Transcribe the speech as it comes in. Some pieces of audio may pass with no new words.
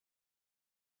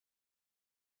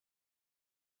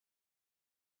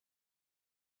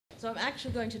So I'm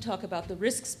actually going to talk about the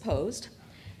risks posed.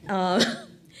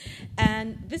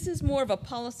 And this is more of a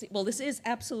policy, well, this is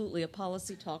absolutely a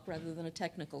policy talk rather than a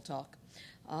technical talk.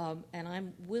 And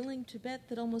I'm willing to bet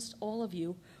that almost all of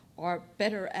you are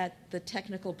better at the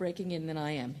technical breaking in than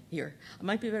I am here. I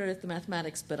might be better at the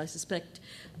mathematics, but I suspect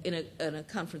in a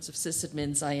conference of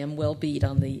sysadmins I am well beat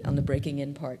on the breaking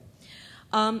in part.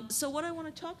 So what I want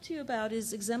to talk to you about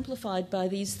is exemplified by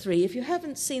these three. If you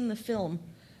haven't seen the film,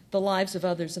 The Lives of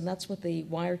Others, and that's what the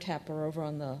Wiretapper over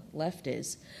on the left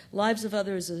is. Lives of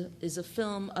Others is a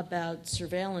film about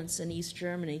surveillance in East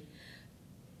Germany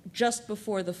just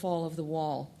before the fall of the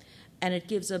wall. And it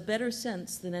gives a better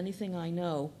sense than anything I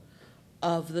know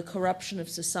of the corruption of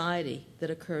society that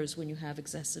occurs when you have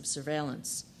excessive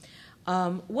surveillance.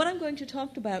 What I'm going to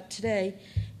talk about today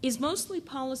is mostly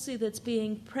policy that's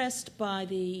being pressed by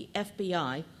the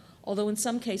FBI, although in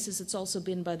some cases it's also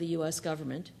been by the U.S.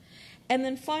 government. And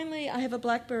then finally, I have a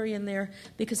BlackBerry in there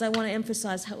because I want to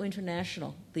emphasize how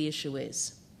international the issue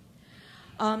is.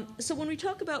 So when we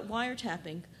talk about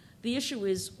wiretapping, the issue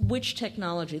is which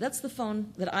technology. That's the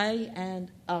phone that I and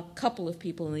a couple of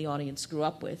people in the audience grew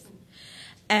up with.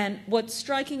 And what's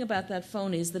striking about that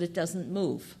phone is that it doesn't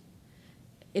move.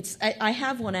 I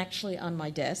have one actually on my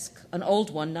desk, an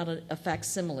old one, not a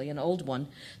facsimile, an old one.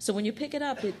 So when you pick it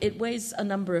up, it weighs a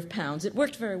number of pounds. It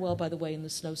worked very well, by the way, in the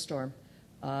snowstorm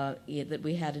that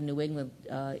we had in New England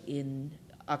in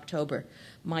October.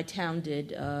 My town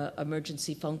did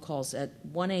emergency phone calls at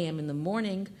 1 a.m. in the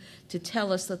morning to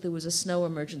tell us that there was a snow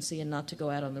emergency and not to go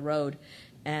out on the road.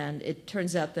 And it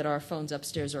turns out that our phones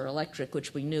upstairs are electric,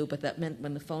 which we knew, but that meant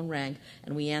when the phone rang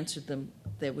and we answered them,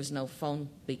 there was no phone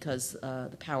because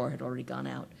the power had already gone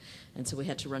out. And so we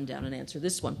had to run down and answer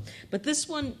this one. But this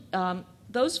one,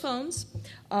 those phones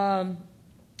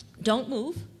don't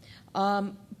move.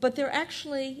 But they're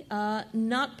actually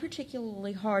not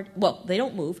particularly hard. Well, they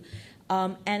don't move.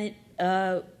 And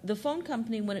the phone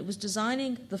company, when it was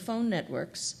designing the phone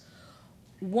networks,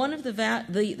 one of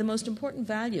the most important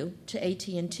value to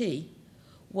AT&T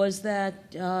was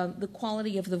that the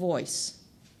quality of the voice.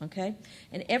 Okay?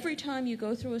 And every time you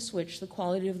go through a switch, the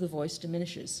quality of the voice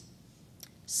diminishes.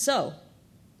 So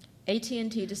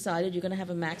AT&T decided you're going to have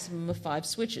a maximum of 5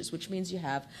 switches, which means you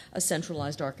have a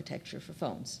centralized architecture for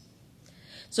phones.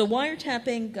 So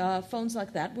wiretapping phones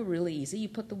like that were really easy. You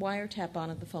put the wiretap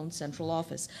on at the phone's central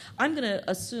office. I'm going to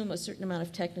assume a certain amount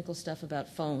of technical stuff about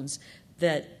phones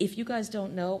that if you guys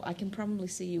don't know, I can probably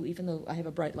see you, even though I have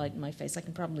a bright light in my face, I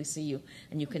can probably see you,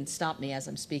 and you can stop me as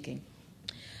I'm speaking.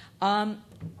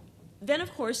 Then,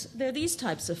 of course, there are these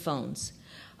types of phones.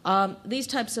 These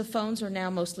types of phones are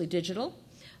now mostly digital,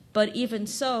 but even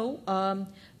so,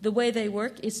 the way they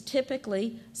work is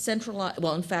typically centralized.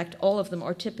 Well, in fact, all of them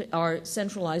are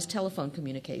centralized telephone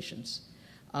communications.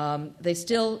 And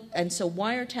so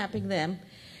wiretapping them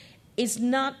is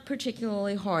not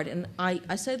particularly hard. And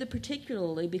I say that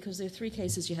particularly because there are 3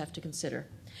 cases you have to consider.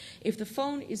 If the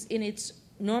phone is in its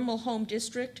normal home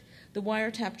district, the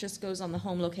wiretap just goes on the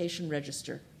home location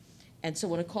register. And so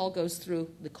when a call goes through,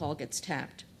 the call gets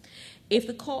tapped. If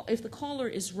the caller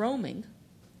is roaming,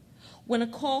 when a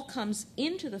call comes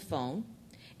into the phone,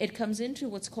 it comes into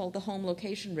what's called the home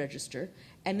location register,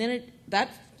 and then that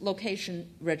location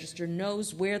register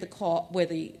knows where the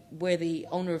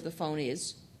owner of the phone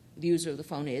is, the user of the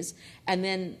phone is, and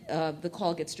then the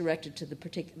call gets directed to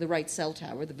the right cell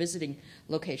tower, the visiting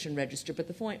location register. But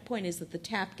the point is that the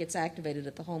tap gets activated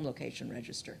at the home location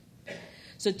register.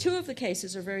 So 2 of the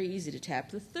cases are very easy to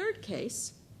tap. The third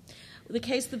case,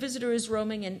 the visitor is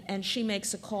roaming and she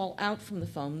makes a call out from the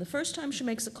phone. The first time she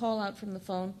makes a call out from the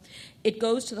phone, it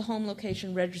goes to the home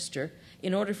location register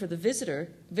in order for the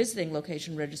visiting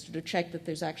location register to check that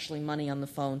there's actually money on the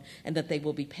phone and that they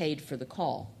will be paid for the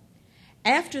call.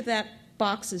 After that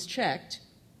box is checked,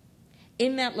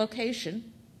 in that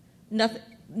location,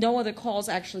 no other calls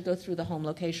actually go through the home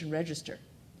location register.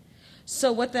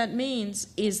 So what that means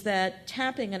is that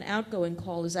tapping an outgoing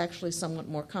call is actually somewhat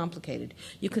more complicated.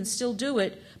 You can still do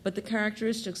it, but the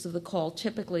characteristics of the call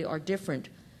typically are different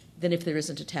than if there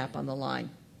isn't a tap on the line.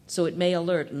 So it may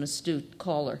alert an astute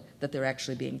caller that they're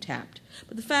actually being tapped.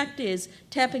 But the fact is,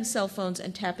 tapping cell phones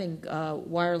and tapping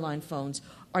wireline phones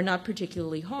are not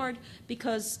particularly hard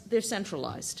because they're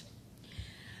centralized.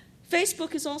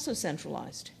 Facebook is also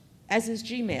centralized, as is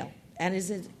Gmail, and as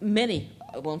is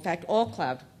in fact, all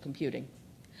cloud computing.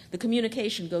 The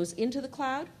communication goes into the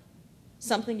cloud,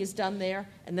 something is done there,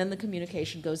 and then the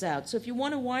communication goes out. So if you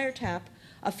want to wiretap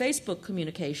a Facebook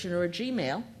communication or a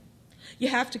Gmail, you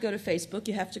have to go to Facebook,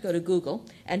 you have to go to Google,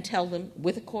 and tell them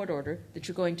with a court order that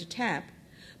you're going to tap,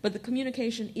 but the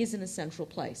communication is in a central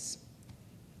place.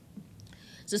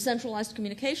 So centralized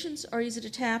communications are easy to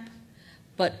tap,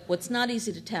 but what's not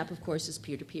easy to tap, of course, is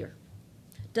peer-to-peer.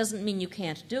 Doesn't mean you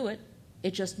can't do it.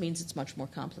 It just means it's much more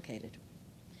complicated.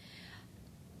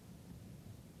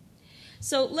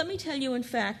 So let me tell you, in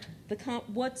fact,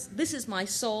 this is my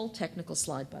sole technical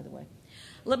slide, by the way.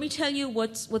 Let me tell you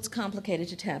what's complicated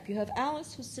to tap. You have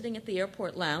Alice, who's sitting at the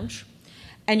airport lounge,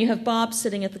 and you have Bob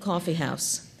sitting at the coffee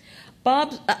house.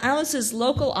 Alice's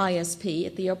local ISP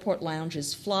at the airport lounge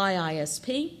is Fly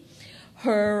ISP.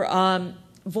 Her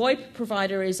VoIP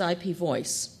provider is IP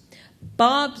Voice.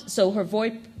 So her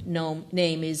VoIP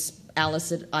name is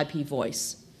Alice at IP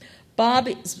Voice.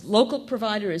 Bob's local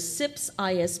provider is SIPS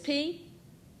ISP,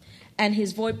 and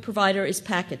his VoIP provider is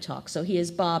Packet Talk. So he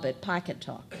is Bob at Packet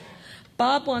Talk.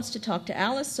 Bob wants to talk to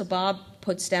Alice, so Bob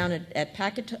puts down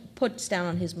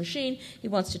on his machine. He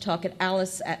wants to talk to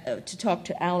Alice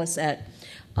at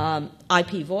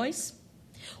IP Voice.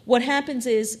 What happens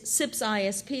is SIPS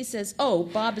ISP says, "Oh,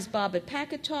 Bob is Bob at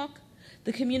Packet Talk."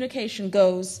 The communication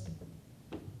goes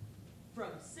from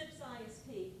SIPS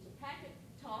ISP to Packet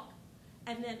Talk,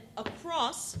 and then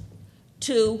across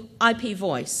to IP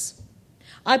Voice.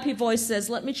 IP Voice says,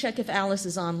 "Let me check if Alice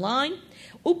is online."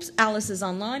 Oops, Alice is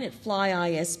online at Fly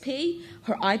ISP.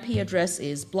 Her IP address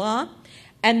is blah.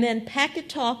 And then Packet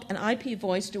Talk and IP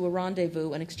Voice do a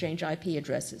rendezvous and exchange IP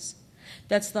addresses.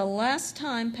 That's the last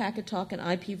time Packet Talk and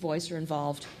IP Voice are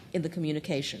involved in the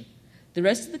communication. The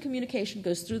rest of the communication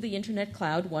goes through the internet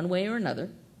cloud one way or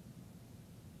another.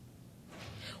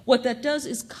 What that does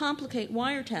is complicate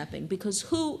wiretapping, because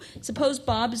suppose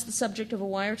Bob is the subject of a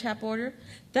wiretap order,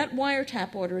 that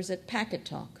wiretap order is at Packet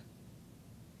Talk.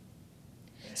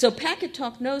 So Packet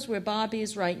Talk knows where Bob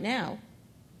is right now,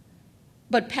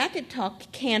 but Packet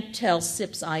Talk can't tell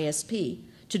SIPS ISP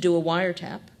to do a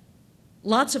wiretap.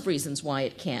 Lots of reasons why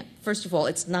it can't. First of all,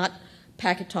 it's not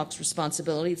Packet Talk's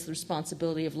responsibility. It's the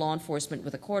responsibility of law enforcement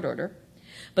with a court order.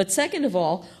 But second of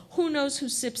all, who knows who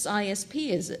SIPS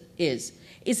ISP is?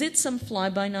 Is it some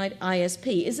fly-by-night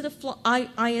ISP? Is it a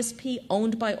ISP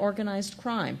owned by organized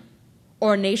crime,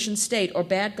 or a nation state, or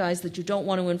bad guys that you don't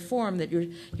want to inform that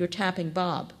you're tapping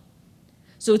Bob?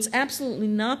 So it's absolutely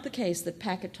not the case that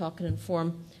Packet Talk can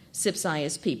inform SIPS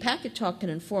ISP. Packet Talk can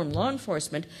inform law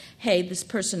enforcement, hey, this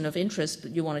person of interest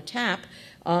that you want to tap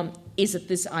is at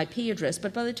this IP address.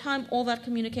 But by the time all that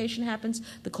communication happens,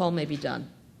 the call may be done.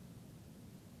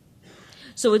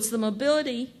 So it's the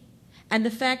mobility and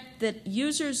the fact that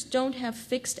users don't have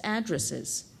fixed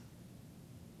addresses.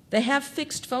 They have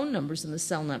fixed phone numbers in the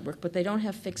cell network, but they don't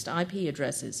have fixed IP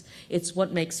addresses. It's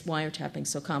what makes wiretapping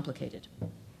so complicated.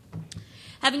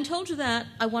 Having told you that,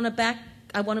 I want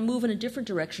to move in a different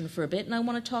direction for a bit, and I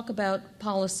want to talk about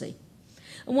policy.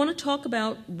 I want to talk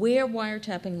about where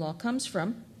wiretapping law comes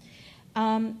from.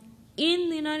 In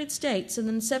the United States, in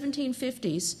the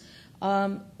 1750s,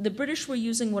 the British were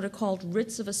using what are called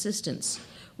writs of assistance.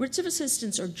 Writs of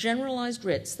assistance are generalized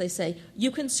writs. They say,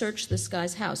 you can search this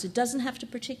guy's house. It doesn't have to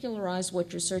particularize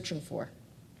what you're searching for.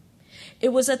 It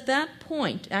was at that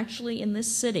point, actually in this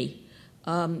city,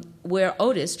 where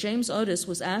James Otis,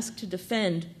 was asked to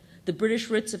defend the British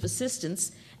writs of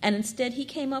assistance, and instead he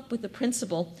came up with the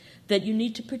principle that you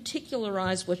need to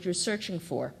particularize what you're searching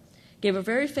for. Gave a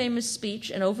very famous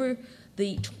speech, and over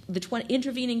the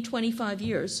intervening 25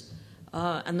 years,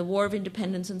 and the War of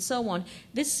Independence and so on,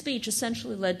 this speech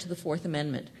essentially led to the Fourth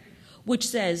Amendment, which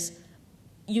says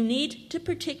you need to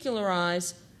particularly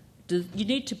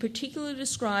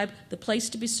describe the place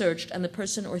to be searched and the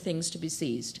person or things to be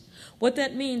seized. What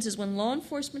that means is when law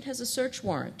enforcement has a search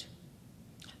warrant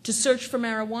to search for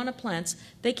marijuana plants,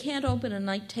 they can't open a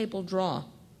night table drawer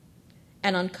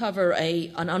and uncover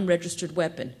an unregistered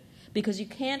weapon, because you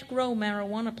can't grow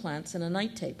marijuana plants in a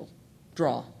night table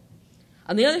drawer.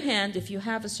 On the other hand, if you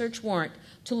have a search warrant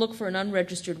to look for an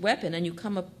unregistered weapon and you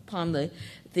come upon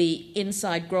the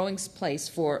inside growing place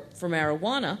for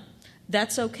marijuana,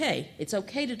 that's okay. It's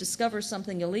okay to discover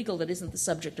something illegal that isn't the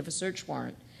subject of a search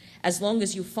warrant, as long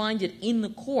as you find it in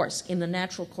the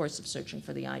natural course of searching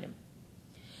for the item.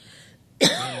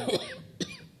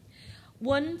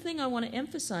 One thing I want to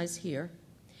emphasize here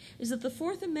is that the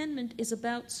Fourth Amendment is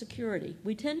about security.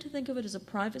 We tend to think of it as a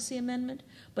privacy amendment,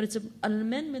 but it's an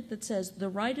amendment that says the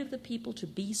right of the people to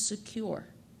be secure.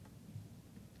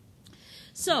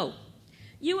 So,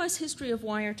 U.S. history of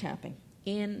wiretapping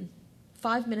in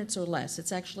 5 minutes or less.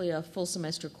 It's actually a full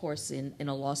semester course in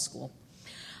a law school.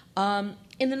 In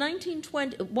the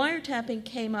 1920s,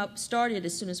 wiretapping started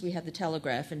as soon as we had the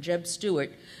telegraph, and Jeb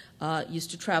Stuart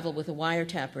used to travel with a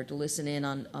wiretapper to listen in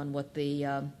on what the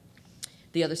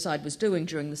other side was doing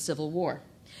during the Civil War.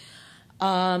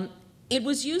 It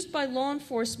was used by law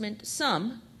enforcement,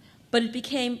 some, But it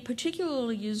became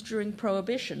particularly used during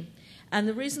Prohibition. And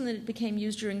the reason that it became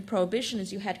used during Prohibition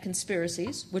is you had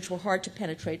conspiracies, which were hard to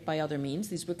penetrate by other means.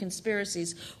 These were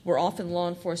conspiracies where often law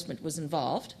enforcement was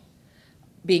involved,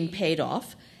 being paid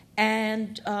off.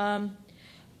 And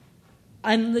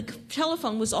the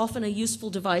telephone was often a useful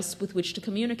device with which to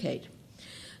communicate.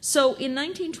 So in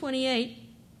 1928,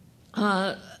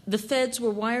 the feds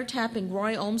were wiretapping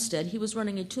Roy Olmsted. He was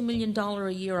running a $2 million a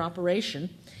year operation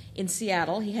in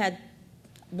Seattle. He had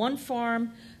one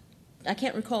farm. I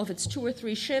can't recall if it's 2 or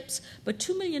 3 ships, but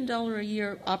 $2 million a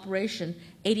year operation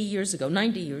 80 years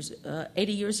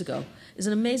ago is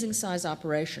an amazing size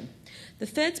operation. The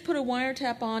feds put a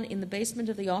wiretap on in the basement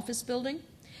of the office building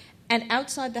and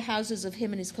outside the houses of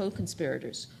him and his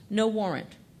co-conspirators. No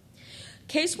warrant.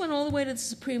 Case went all the way to the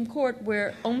Supreme Court,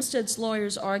 where Olmsted's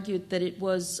lawyers argued that it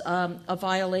was a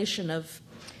violation of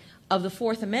the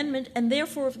Fourth Amendment and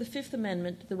therefore of the Fifth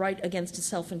Amendment, the right against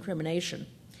self-incrimination.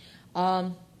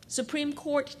 Supreme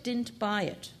Court didn't buy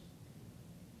it.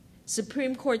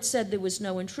 Supreme Court said there was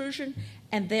no intrusion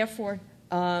and therefore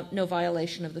no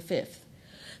violation of the Fifth.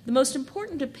 The most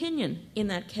important opinion in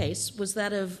that case was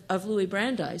that of Louis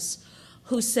Brandeis,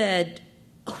 who said,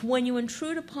 when you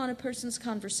intrude upon a person's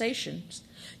conversations,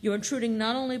 you're intruding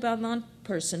not only upon that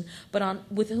person, but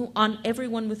on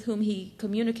everyone with whom he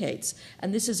communicates.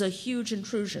 And this is a huge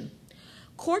intrusion.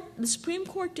 The Supreme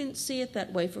Court didn't see it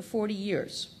that way for 40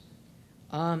 years.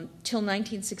 Till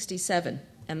 1967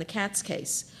 and the Katz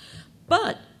case.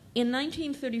 But in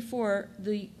 1934,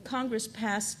 the Congress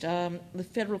passed the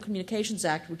Federal Communications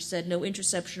Act, which said no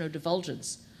interception or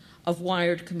divulgence of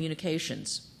wired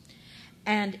communications.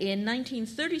 And in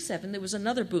 1937, there was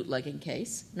another bootlegging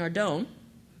case, Nardone.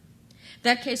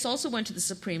 That case also went to the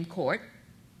Supreme Court.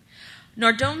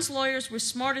 Nardone's lawyers were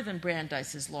smarter than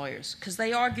Brandeis's lawyers because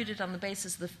they argued it on the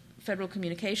basis of the Federal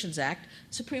Communications Act.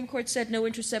 Supreme Court said no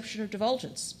interception or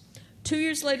divulgence. 2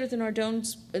 years later,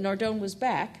 Nardone was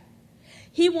back.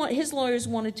 His lawyers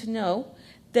wanted to know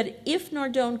that if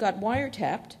Nardone got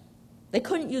wiretapped, they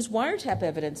couldn't use wiretap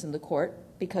evidence in the court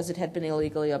because it had been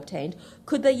illegally obtained.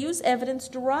 Could they use evidence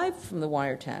derived from the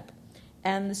wiretap?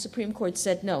 And the Supreme Court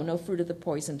said no fruit of the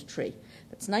poisoned tree.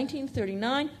 That's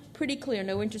 1939, pretty clear,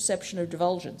 no interception or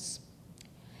divulgence.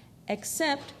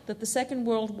 Except that the Second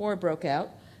World War broke out.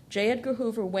 J. Edgar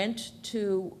Hoover went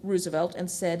to Roosevelt and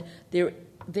said,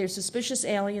 there's suspicious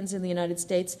aliens in the United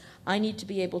States. I need to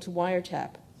be able to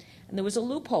wiretap. And there was a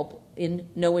loophole in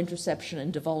no interception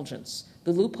and divulgence.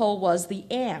 The loophole was the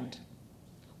and.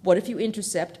 What if you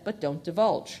intercept but don't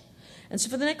divulge? And so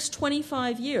for the next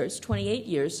 28 years,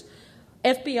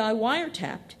 FBI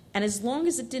wiretapped, and as long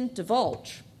as it didn't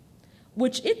divulge,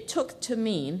 which it took to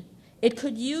mean it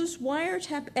could use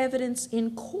wiretap evidence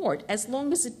in court as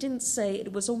long as it didn't say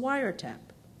it was a wiretap.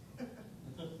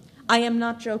 I am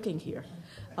not joking here.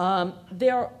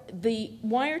 The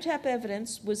wiretap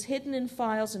evidence was hidden in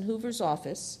files in Hoover's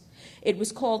office. It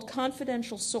was called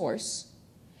confidential source.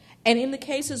 And in the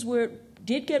cases where it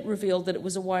did get revealed that it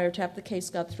was a wiretap, the case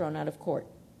got thrown out of court.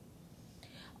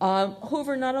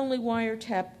 Hoover not only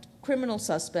wiretapped criminal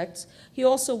suspects, he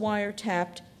also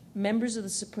wiretapped members of the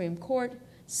Supreme Court,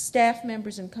 staff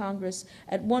members in Congress.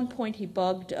 At one point, he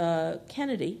bugged John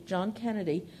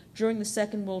Kennedy, during the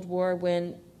Second World War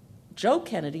when Joe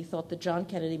Kennedy thought that John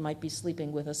Kennedy might be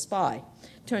sleeping with a spy.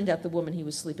 Turned out the woman he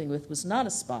was sleeping with was not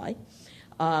a spy.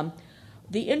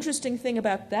 The interesting thing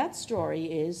about that story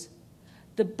is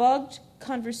the bugged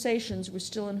conversations were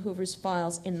still in Hoover's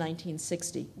files in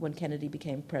 1960 when Kennedy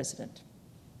became president.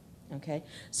 Okay?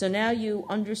 So now you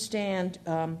understand.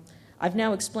 I've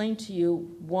now explained to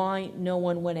you why no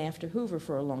one went after Hoover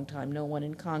for a long time, no one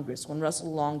in Congress. When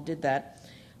Russell Long did that,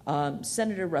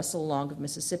 Senator Russell Long of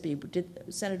Mississippi,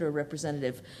 Senator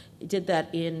Representative, did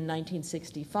that in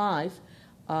 1965.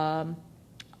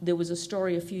 There was a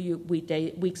story a few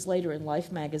weeks later in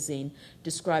Life magazine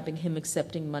describing him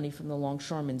accepting money from the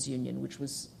Longshoremen's Union, which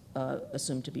was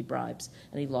assumed to be bribes,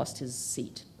 and he lost his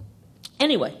seat.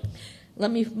 Anyway,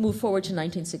 let me move forward to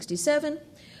 1967.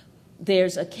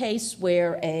 There's a case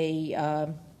where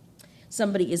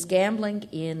somebody is gambling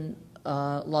in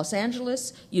Los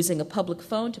Angeles using a public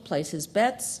phone to place his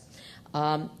bets.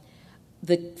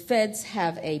 The feds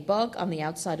have a bug on the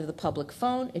outside of the public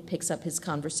phone. It picks up his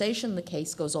conversation. The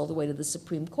case goes all the way to the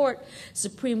Supreme Court.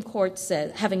 Supreme Court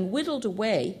said, having whittled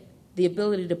away the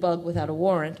ability to bug without a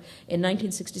warrant, in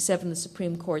 1967 the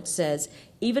Supreme Court says,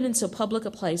 even in so public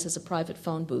a place as a private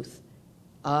phone booth,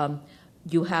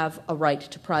 you have a right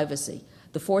to privacy.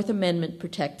 The Fourth Amendment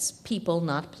protects people,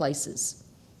 not places.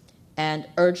 and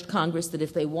urged Congress that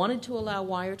if they wanted to allow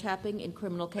wiretapping in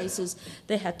criminal cases,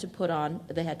 they had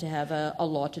to have a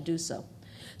law to do so.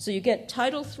 So you get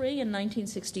Title III in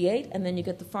 1968, and then you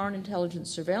get the Foreign Intelligence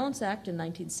Surveillance Act in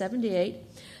 1978.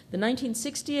 The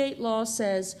 1968 law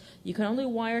says you can only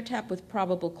wiretap with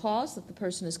probable cause that the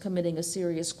person is committing a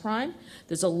serious crime.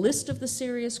 There's a list of the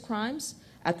serious crimes.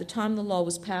 At the time the law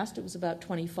was passed, it was about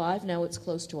 25. Now it's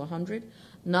close to 100.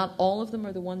 Not all of them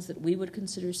are the ones that we would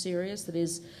consider serious. That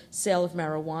is, sale of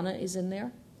marijuana is in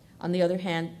there. On the other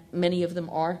hand, many of them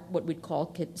are what we'd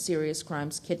call serious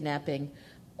crimes, kidnapping,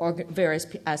 various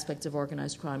aspects of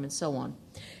organized crime, and so on.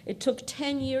 It took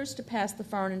 10 years to pass the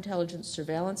Foreign Intelligence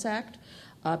Surveillance Act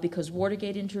because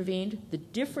Watergate intervened. The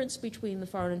difference between the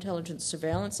Foreign Intelligence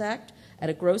Surveillance Act at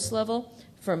a gross level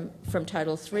from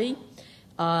Title III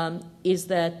is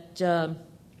that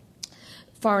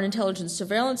Foreign Intelligence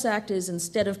Surveillance Act is,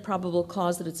 instead of probable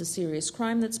cause that it's a serious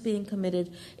crime that's being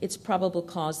committed, it's probable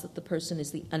cause that the person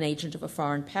is an agent of a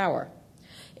foreign power.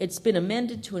 It's been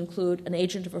amended to include an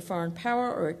agent of a foreign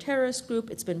power or a terrorist group.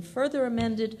 It's been further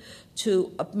amended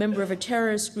to a member of a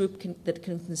terrorist group that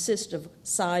can consist of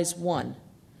size 1.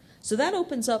 So that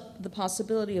opens up the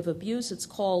possibility of abuse. It's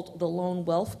called the Lone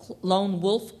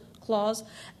Wolf Clause.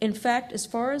 In fact, as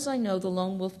far as I know, the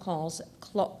Lone Wolf Clause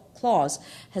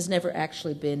has never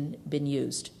actually been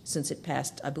used since it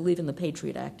passed, I believe, in the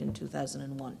Patriot Act in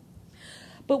 2001.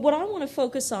 But what I want to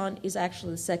focus on is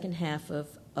actually the second half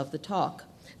of the talk,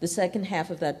 the second half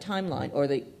of that timeline, or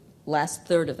the last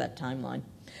third of that timeline.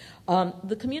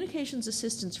 The Communications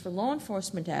Assistance for Law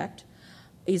Enforcement Act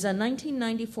is a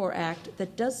 1994 act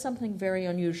that does something very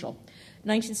unusual.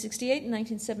 1968 and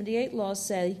 1978 laws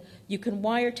say you can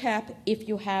wiretap if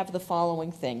you have the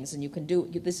following things, and you can do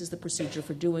this is the procedure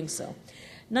for doing so.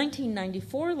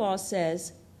 1994 law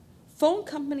says phone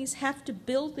companies have to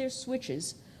build their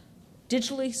switches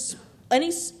digitally.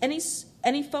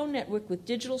 Any phone network with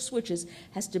digital switches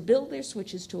has to build their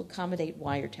switches to accommodate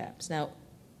wiretaps. Now,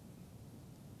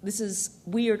 this is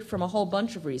weird from a whole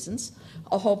bunch of reasons,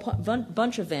 a whole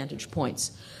bunch of vantage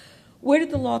points. Where did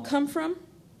the law come from?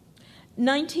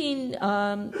 I'm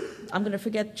going to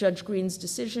forget Judge Green's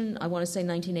decision. I want to say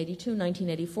 1982,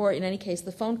 1984. In any case,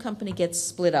 the phone company gets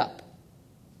split up.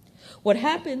 What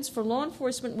happens for law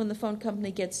enforcement when the phone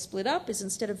company gets split up is,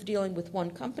 instead of dealing with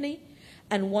one company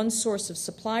and one source of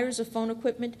suppliers of phone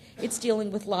equipment, it's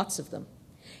dealing with lots of them.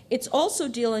 It's also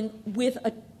dealing with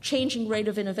a changing rate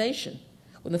of innovation.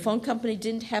 When the phone company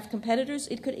didn't have competitors,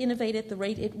 it could innovate at the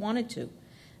rate it wanted to.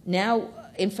 Now,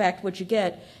 in fact, what you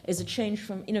get is a change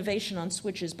from innovation on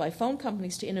switches by phone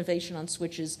companies to innovation on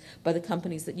switches by the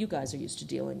companies that you guys are used to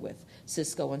dealing with,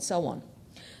 Cisco and so on.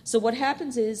 So what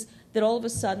happens is that all of a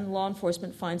sudden law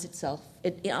enforcement finds itself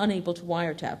unable to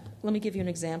wiretap. Let me give you an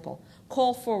example.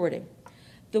 Call forwarding.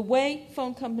 The way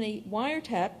phone company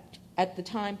wiretapped at the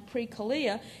time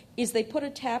pre-CALEA is they put a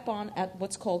tap on at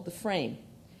what's called the frame,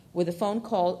 where the phone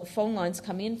lines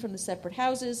come in from the separate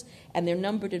houses and they're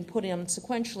numbered and put in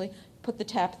sequentially, put the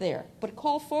tap there. But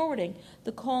call forwarding,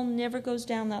 the call never goes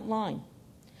down that line.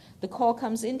 The call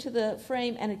comes into the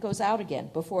frame and it goes out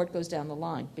again before it goes down the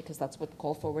line, because that's what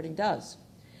call forwarding does.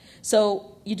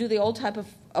 So you do the old type of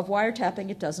wiretapping,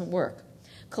 it doesn't work.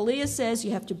 CALEA says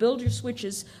you have to build your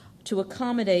switches to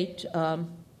accommodate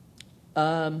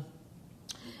wiretapping.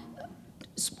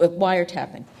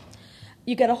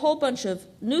 You get a whole bunch of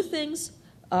new things.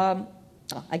 I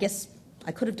guess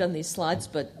I could have done these slides,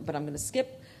 but I'm going to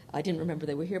skip. I didn't remember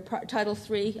they were here. Title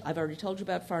III, I've already told you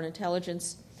about foreign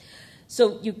intelligence.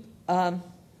 So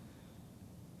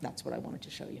that's what I wanted to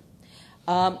show you.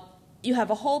 You have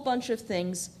a whole bunch of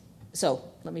things. So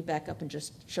let me back up and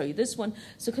just show you this one.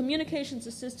 So Communications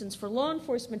Assistance for Law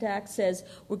Enforcement Act says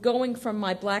we're going from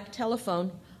my black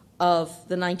telephone of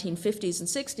the 1950s and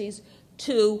 60s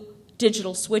to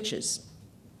digital switches.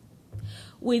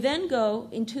 We then go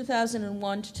in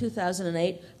 2001 to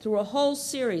 2008 through a whole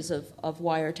series of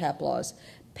wiretap laws.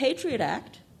 Patriot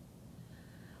Act,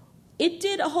 it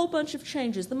did a whole bunch of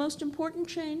changes. The most important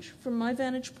change from my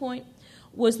vantage point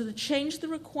was that it changed the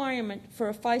requirement for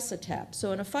a FISA tap.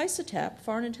 So in a FISA tap,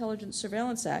 Foreign Intelligence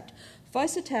Surveillance Act,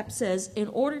 FISA tap says in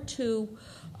order to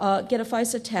get a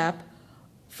FISA tap,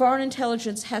 foreign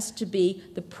intelligence has to be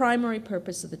the primary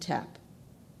purpose of the tap.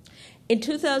 In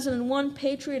 2001,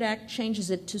 Patriot Act changes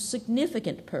it to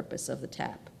significant purpose of the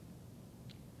tap.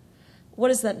 What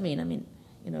does that mean? I mean,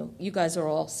 you guys are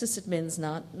all sysadmins,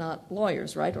 not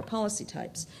lawyers, right, or policy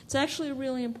types. It's actually a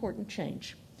really important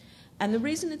change. And the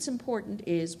reason it's important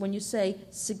is when you say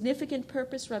significant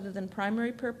purpose rather than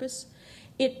primary purpose,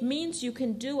 it means you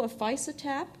can do a FISA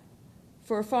tap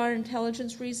for a foreign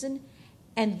intelligence reason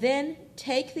and then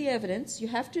take the evidence, you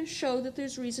have to show that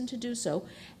there's reason to do so,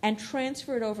 and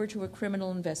transfer it over to a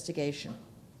criminal investigation.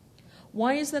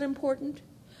 Why is that important?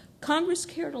 Congress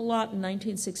cared a lot in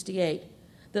 1968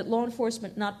 that law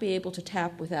enforcement not be able to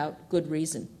tap without good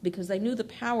reason, because they knew the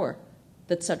power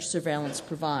that such surveillance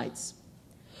provides.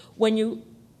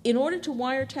 In order to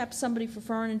wiretap somebody for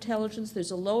foreign intelligence,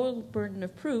 there's a lower burden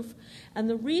of proof, and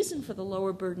the reason for the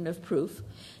lower burden of proof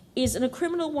is in a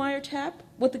criminal wiretap,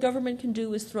 what the government can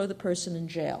do is throw the person in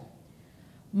jail.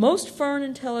 Most foreign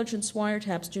intelligence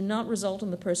wiretaps do not result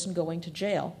in the person going to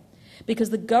jail because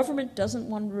the government doesn't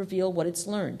want to reveal what it's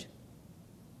learned.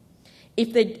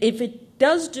 If it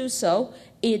does do so,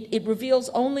 it reveals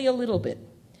only a little bit.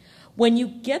 When you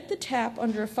get the tap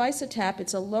under a FISA tap,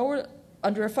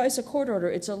 under a FISA court order,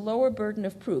 it's a lower burden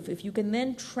of proof. If you can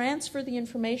then transfer the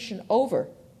information over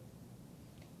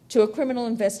to a criminal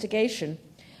investigation,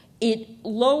 it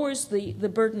lowers the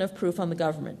burden of proof on the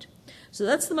government. So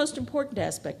that's the most important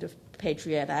aspect of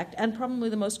Patriot Act, and probably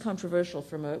the most controversial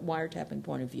from a wiretapping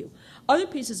point of view. Other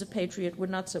pieces of Patriot were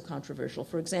not so controversial.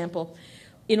 For example,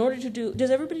 in order to do,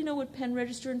 does everybody know what pen,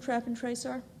 register, and trap and trace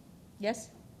are? Yes?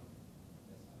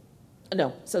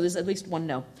 No, so there's at least one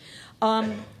no.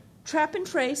 Trap and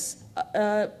trace,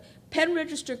 pen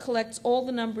register collects all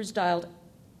the numbers dialed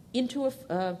into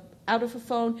out of a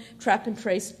phone. Trap and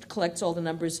trace collects all the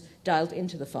numbers dialed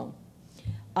into the phone.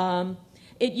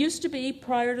 It used to be,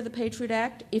 prior to the Patriot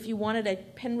Act, if you wanted a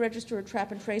pen register or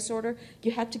trap and trace order,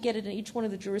 you had to get it in each one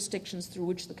of the jurisdictions through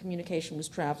which the communication was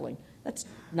traveling. That's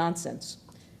nonsense.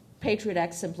 Patriot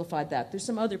Act simplified that. There's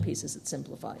some other pieces that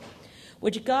simplified.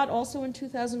 What you got also in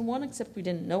 2001, except we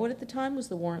didn't know it at the time, was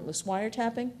the warrantless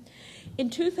wiretapping. In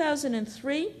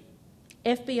 2003,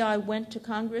 FBI went to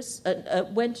Congress,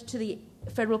 went to the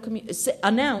federal,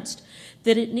 announced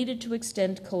that it needed to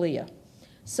extend CALEA.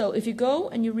 So if you go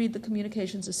and you read the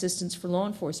Communications Assistance for Law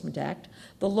Enforcement Act,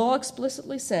 the law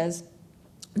explicitly says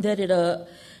that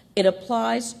it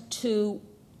applies to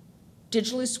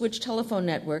digitally switched telephone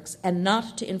networks and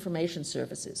not to information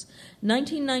services.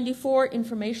 1994,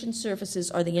 information services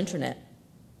are the Internet.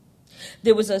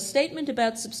 There was a statement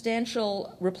about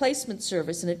substantial replacement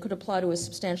service, and it could apply to a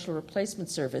substantial replacement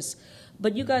service,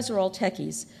 but you guys are all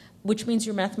techies, which means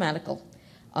you're mathematical.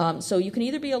 So you can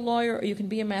either be a lawyer or you can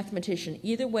be a mathematician.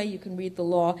 Either way, you can read the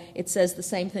law. It says the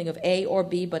same thing of A or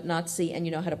B, but not C, and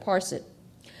you know how to parse it.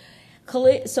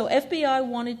 So FBI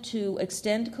wanted to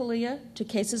extend CALEA to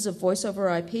cases of voice over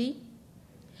IP.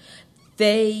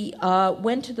 They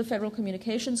went to the Federal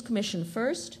Communications Commission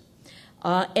first.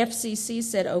 FCC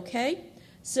said okay.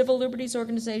 Civil liberties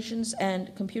organizations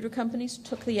and computer companies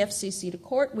took the FCC to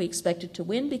court. We expected to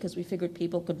win because we figured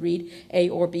people could read A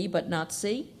or B but not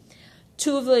C.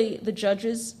 Two of the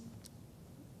judges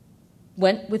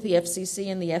went with the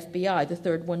FCC and the FBI. The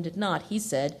third one did not. He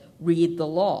said, read the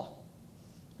law.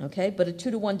 Okay, but a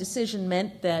 2-to-1 decision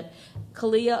meant that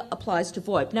CALEA applies to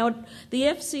VoIP. Now, the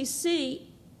FCC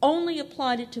only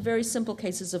applied it to very simple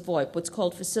cases of VoIP, what's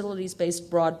called facilities-based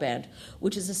broadband,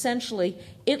 which is essentially,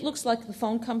 it looks like the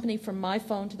phone company from my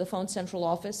phone to the phone central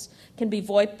office can be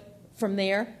VoIP from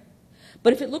there.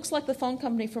 But if it looks like the phone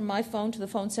company from my phone to the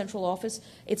phone central office,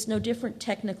 it's no different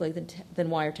technically than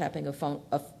wiretapping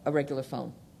a regular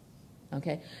phone.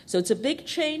 Okay? So it's a big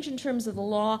change in terms of the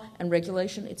law and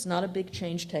regulation. It's not a big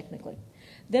change technically.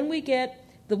 Then we get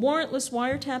the warrantless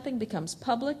wiretapping becomes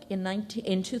public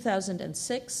in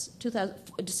 2006,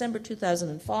 December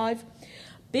 2005.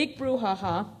 Big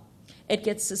brouhaha. It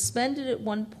gets suspended at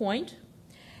one point,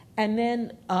 and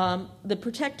then the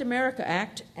Protect America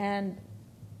Act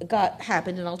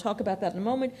happened, and I'll talk about that in a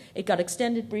moment. It got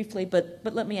extended briefly, but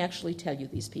let me actually tell you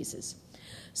these pieces.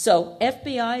 So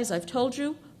FBI, as I've told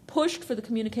you, pushed for the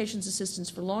Communications Assistance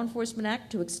for Law Enforcement Act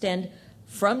to extend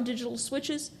from digital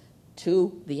switches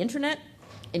to the Internet,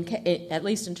 at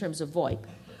least in terms of VoIP.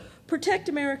 Protect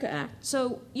America Act.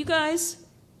 So you guys,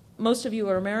 most of you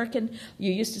are American,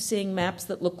 you're used to seeing maps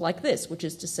that look like this, which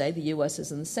is to say the U.S.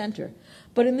 is in the center.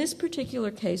 But in this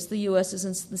particular case, the U.S. is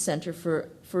in the center for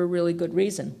a really good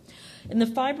reason. In the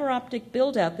fiber optic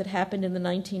build-out that happened in the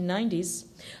 1990s,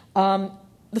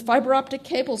 the fiber optic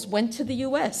cables went to the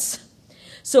U.S.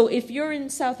 So if you're in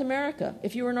South America,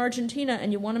 if you're in Argentina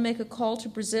and you want to make a call to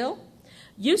Brazil,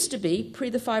 used to be,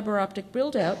 pre the fiber optic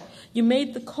build-out, you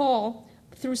made the call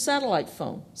through satellite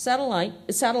phone. Not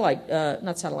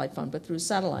satellite phone, but through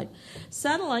satellite.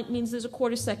 Satellite means there's a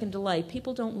quarter-second delay.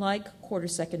 People don't like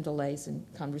quarter-second delays in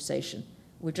conversation.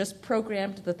 We're just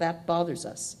programmed that bothers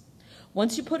us.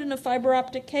 Once you put in a fiber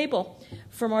optic cable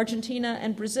from Argentina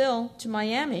and Brazil to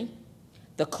Miami,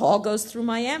 the call goes through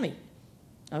Miami.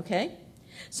 Okay?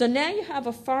 So now you have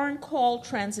a foreign call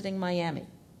transiting Miami.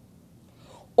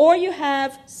 Or you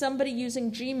have somebody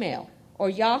using Gmail or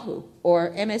Yahoo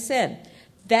or MSN.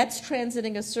 That's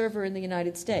transiting a server in the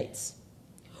United States.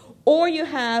 Or you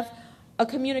have a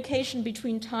communication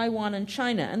between Taiwan and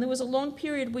China. And there was a long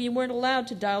period where you weren't allowed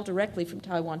to dial directly from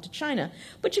Taiwan to China.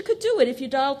 But you could do it if you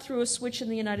dialed through a switch in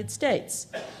the United States.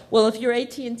 Well, if you're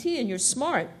AT&T and you're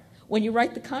smart, when you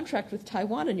write the contract with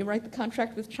Taiwan and you write the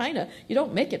contract with China, you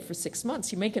don't make it for 6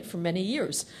 months. You make it for many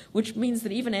years, which means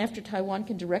that even after Taiwan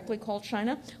can directly call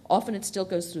China, often it still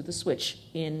goes through the switch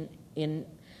in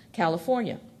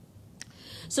California.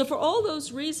 So for all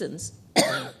those reasons,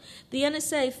 the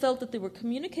NSA felt that there were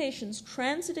communications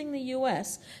transiting the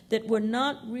U.S. that were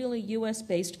not really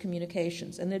U.S.-based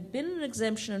communications. And there'd been an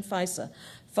exemption in FISA.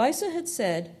 FISA had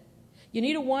said you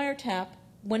need a wiretap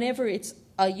whenever it's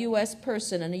a U.S.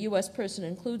 person, and a U.S. person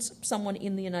includes someone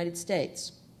in the United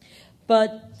States.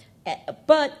 But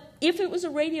if it was a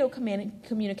radio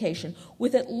communication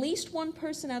with at least one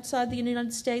person outside the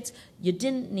United States, you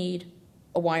didn't need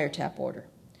a wiretap order.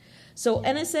 So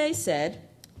NSA said,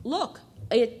 look,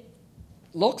 it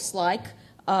looks like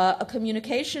a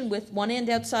communication with one end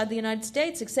outside the United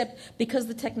States, except because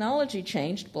the technology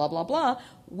changed, blah, blah, blah,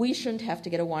 we shouldn't have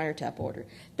to get a wiretap order.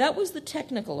 That was the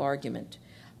technical argument.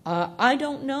 I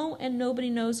don't know, and nobody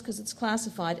knows because it's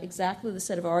classified, exactly the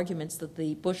set of arguments that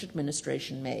the Bush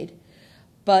administration made.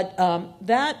 But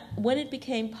that, when it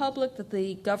became public that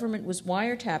the government was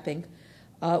wiretapping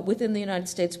within the United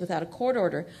States without a court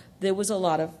order, there was a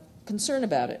lot of concern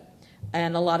about it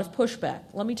and a lot of pushback.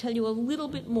 Let me tell you a little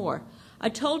bit more. I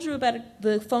told you about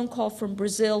the phone call from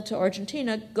Brazil to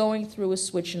Argentina going through a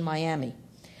switch in Miami.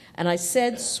 And I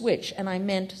said switch, and I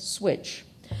meant switch.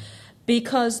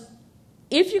 Because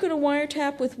if you're going to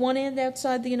wiretap with one end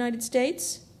outside the United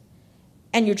States,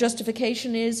 and your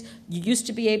justification is you used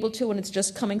to be able to and it's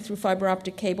just coming through fiber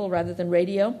optic cable rather than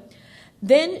radio,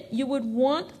 then you would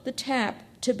want the tap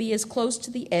to be as close to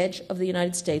the edge of the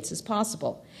United States as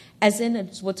possible, as in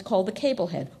it's what's called the cable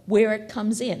head, where it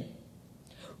comes in,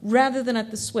 rather than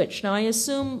at the switch. Now, I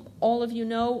assume all of you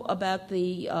know about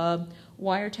the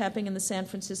wiretapping in the San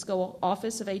Francisco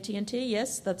office of AT&T.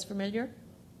 Yes, that's familiar?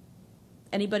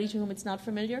 Anybody to whom it's not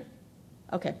familiar?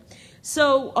 Okay.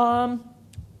 So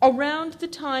around the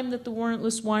time that the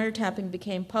warrantless wiretapping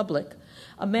became public,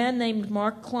 a man named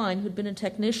Mark Klein, who'd been a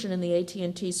technician in the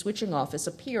AT&T switching office,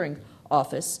 a peering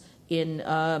office in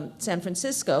San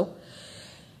Francisco,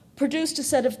 produced a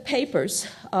set of papers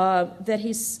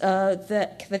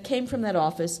that came from that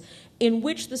office, in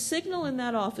which the signal in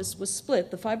that office was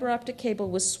split. The fiber optic cable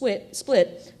was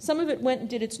split. Some of it went and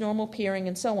did its normal peering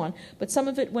and so on, but some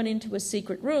of it went into a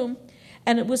secret room,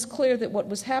 and it was clear that what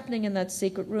was happening in that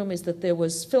secret room is that there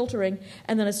was filtering,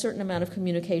 and then a certain amount of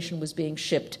communication was being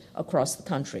shipped across the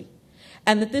country,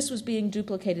 and that this was being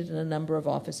duplicated in a number of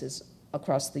offices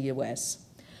across the U.S.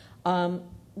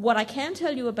 What I can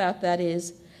tell you about that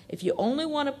is, if you only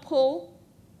want to pull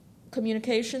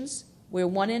communications where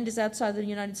one end is outside the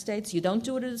United States, you don't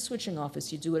do it at a switching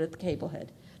office, you do it at the cable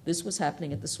head. This was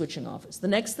happening at the switching office. The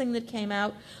next thing that came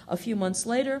out a few months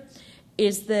later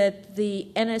is that the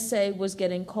NSA was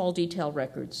getting call detail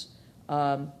records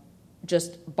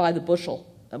just by the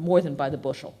bushel, more than by the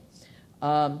bushel.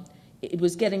 It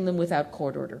was getting them without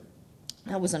court order.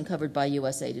 That was uncovered by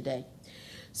USA Today.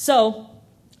 So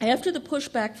after the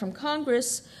pushback from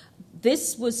Congress,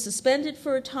 this was suspended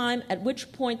for a time, at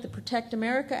which point the Protect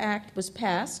America Act was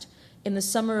passed in the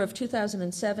summer of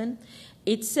 2007.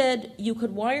 It said you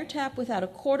could wiretap without a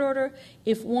court order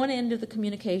if one end of the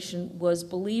communication was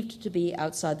believed to be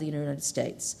outside the United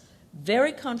States.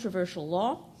 Very controversial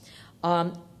law.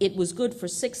 It was good for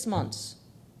 6 months,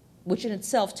 which in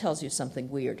itself tells you something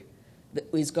weird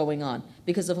that is going on.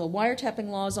 Because if a wiretapping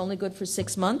law is only good for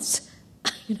 6 months,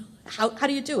 how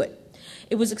do you do it?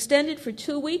 It was extended for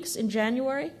 2 weeks in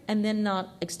January and then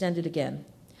not extended again.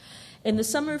 In the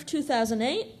summer of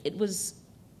 2008, it was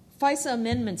FISA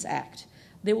Amendments Act.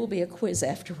 There will be a quiz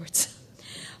afterwards.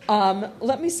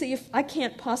 Let me see if I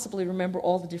can't possibly remember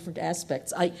all the different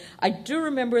aspects. I do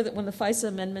remember that when the FISA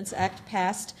Amendments Act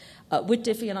passed, Whit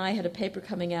Diffie and I had a paper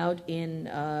coming out in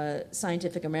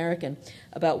Scientific American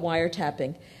about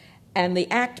wiretapping. And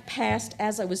the act passed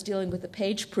as I was dealing with the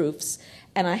page proofs,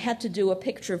 and I had to do a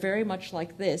picture very much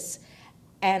like this,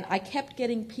 and I kept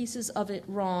getting pieces of it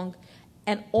wrong,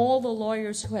 and all the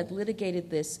lawyers who had litigated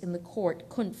this in the court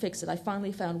couldn't fix it. I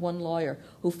finally found one lawyer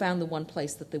who found the one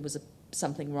place that there was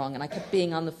something wrong, and I kept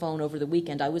being on the phone over the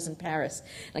weekend. I was in Paris,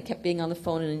 and I kept being on the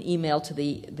phone in an email to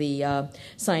the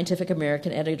Scientific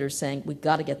American editor saying, we've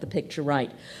got to get the picture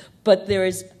right. But there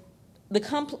is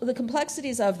the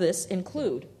complexities of this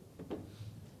include,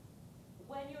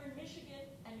 when you're in Michigan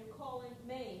and you're calling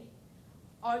Maine,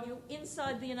 are you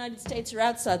inside the United States or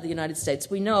outside the United States?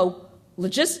 We know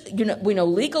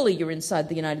legally you're inside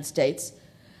the United States,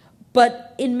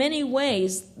 but in many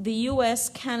ways, the U.S.,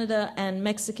 Canada, and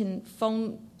Mexican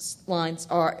phone lines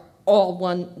are all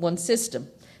one system.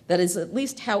 That is at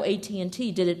least how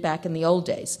AT&T did it back in the old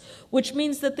days, which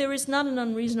means that there is not an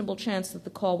unreasonable chance that the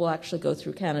call will actually go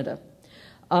through Canada,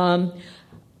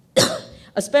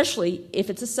 especially if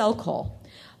it's a cell call.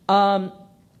 When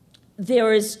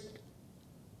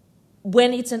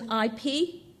it's an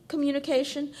IP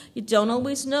communication, you don't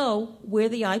always know where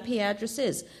the IP address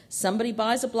is. Somebody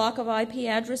buys a block of IP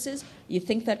addresses, you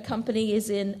think that company is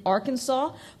in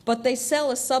Arkansas, but they sell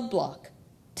a sub-block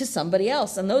to somebody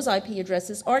else, and those IP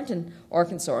addresses aren't in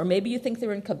Arkansas. Or maybe you think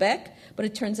they're in Quebec, but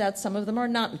it turns out some of them are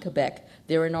not in Quebec.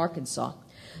 They're in Arkansas.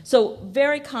 So,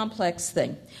 very complex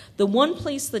thing. The one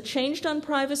place that changed on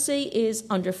privacy is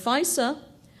under FISA,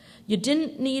 you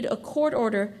didn't need a court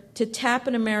order to tap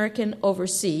an American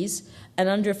overseas, and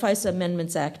under FISA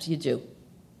Amendments Act, you do.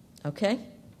 Okay?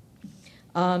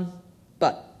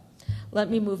 But let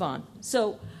me move on.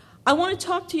 So, I want to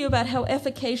talk to you about how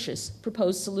efficacious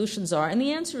proposed solutions are, and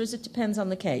the answer is it depends on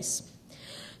the case.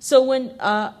 So when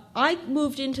I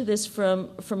moved into this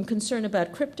from concern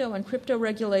about crypto and crypto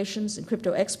regulations and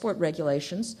crypto export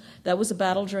regulations, that was a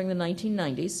battle during the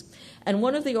 1990s, and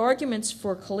one of the arguments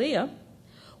for CALEA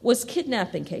was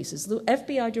kidnapping cases. The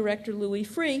FBI Director Louis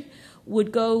Freeh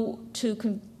would go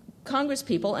to Congress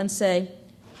people and say,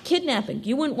 kidnapping,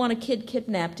 you wouldn't want a kid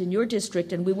kidnapped in your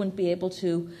district and we wouldn't be able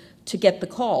to get the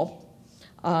call.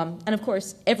 And of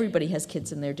course, everybody has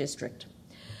kids in their district.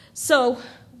 So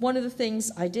one of the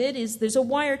things I did is there's a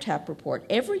wiretap report.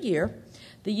 Every year,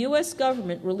 the U.S.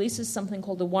 government releases something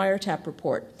called the wiretap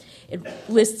report. It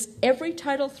lists every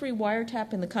Title III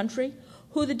wiretap in the country,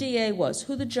 who the DA was,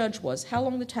 who the judge was, how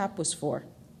long the tap was for,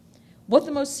 what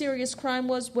the most serious crime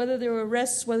was, whether there were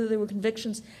arrests, whether there were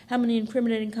convictions, how many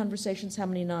incriminating conversations, how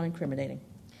many non-incriminating.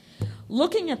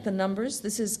 Looking at the numbers,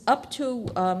 this is up to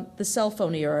the cell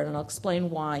phone era, and I'll explain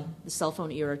why the cell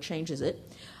phone era changes it.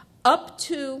 Up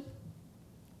to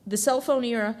the cell phone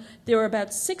era, there were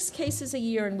about 6 cases a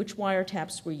year in which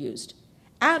wiretaps were used,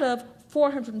 out of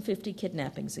 450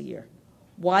 kidnappings a year.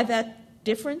 Why that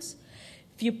difference?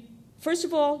 First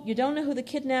of all, you don't know who the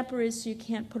kidnapper is, so you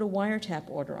can't put a wiretap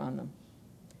order on them.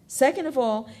 Second of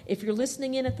all, if you're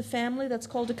listening in at the family, that's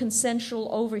called a consensual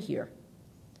overhear.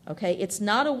 Okay, it's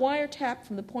not a wiretap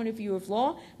from the point of view of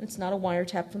law, and it's not a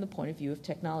wiretap from the point of view of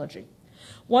technology.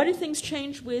 Why do things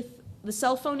change with the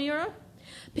cell phone era?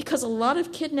 Because a lot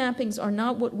of kidnappings are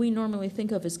not what we normally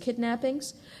think of as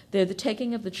kidnappings. They're the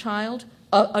taking of a child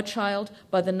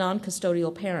by the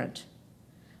non-custodial parent.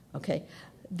 Okay,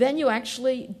 then you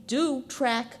actually do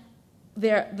track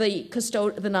the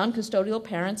non-custodial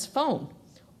parent's phone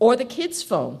or the kid's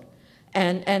phone,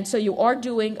 and so you are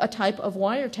doing a type of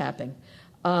wiretapping.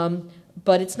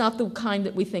 But it's not the kind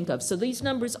that we think of. So these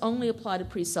numbers only apply to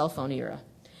pre-cell phone era.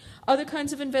 Other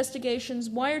kinds of investigations,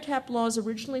 wiretap laws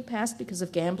originally passed because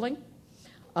of gambling.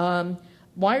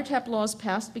 Wiretap laws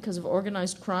passed because of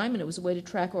organized crime, and it was a way to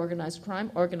track organized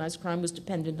crime. Organized crime was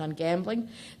dependent on gambling.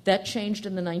 That changed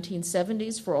in the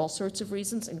 1970s for all sorts of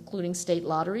reasons, including state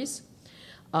lotteries.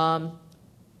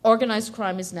 Organized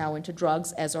crime is now into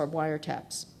drugs, as are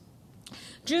wiretaps.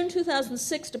 June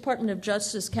 2006, Department of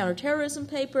Justice counterterrorism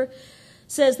paper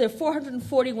says there are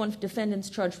 441 defendants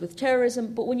charged with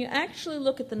terrorism, but when you actually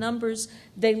look at the numbers,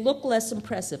 they look less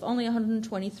impressive. Only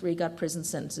 123 got prison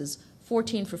sentences,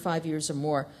 14 for 5 years or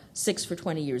more, 6 for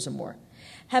 20 years or more.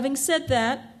 Having said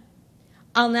that,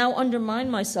 I'll now undermine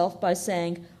myself by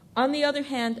saying, on the other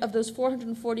hand, of those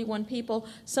 441 people,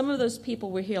 some of those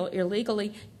people were here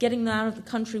illegally. Getting them out of the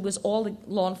country was all the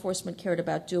law enforcement cared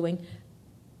about doing.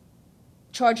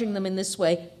 Charging them in this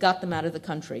way got them out of the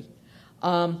country.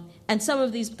 And some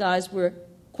of these guys were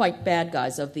quite bad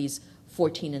guys, of these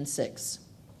 14 and 6.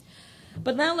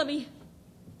 But now let me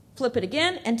flip it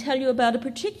again and tell you about a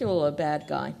particular bad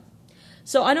guy.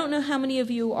 So I don't know how many of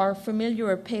you are familiar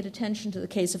or paid attention to the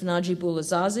case of Najibul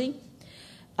Azazi.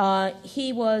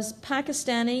 He was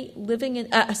Pakistani, living in,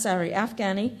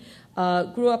 Afghani,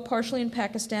 grew up partially in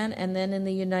Pakistan and then in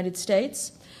the United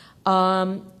States.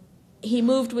 He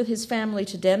moved with his family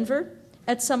to Denver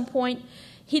at some point.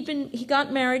 He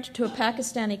got married to a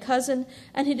Pakistani cousin,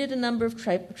 and he did a number of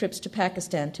trips to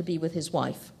Pakistan to be with his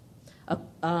wife.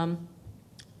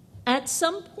 At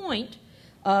some point,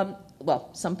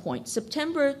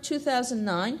 September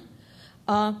 2009,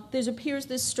 there appears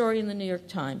this story in the New York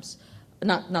Times,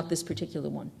 not this particular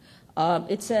one.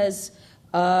 It says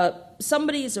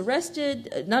somebody is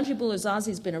arrested. Najibullah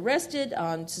Zazi's been arrested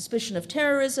on suspicion of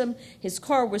terrorism. His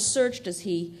car was searched as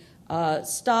he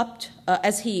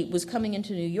as he was coming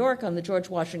into New York on the George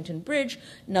Washington Bridge.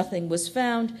 Nothing was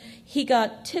found. He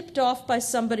got tipped off by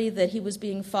somebody that he was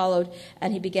being followed,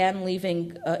 and he began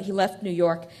leaving. He left New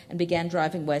York and began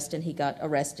driving west, and he got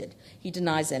arrested. He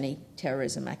denies any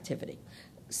terrorism activity.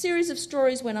 A series of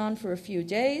stories went on for a few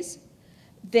days.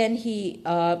 Then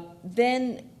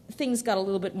things got a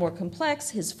little bit more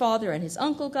complex. His father and his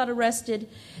uncle got arrested,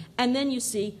 and then you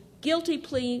see guilty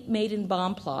plea made in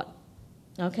bomb plot.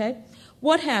 Okay?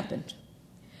 What happened?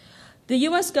 The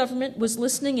U.S. government was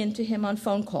listening into him on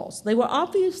phone calls. They were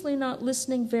obviously not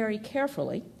listening very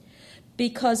carefully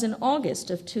because in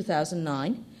August of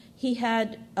 2009, he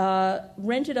had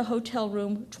rented a hotel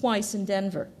room twice in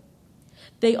Denver.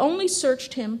 They only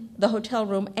searched him, the hotel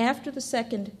room, after the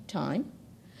second time.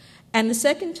 And the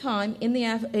second time, in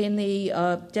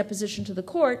the deposition to the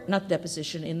court, not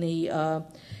deposition, in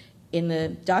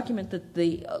the document that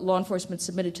the law enforcement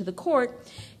submitted to the court,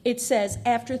 it says,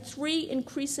 after 3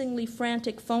 increasingly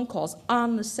frantic phone calls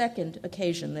on the second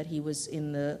occasion that he was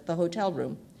in the hotel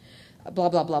room, blah,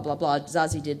 blah, blah, blah, blah,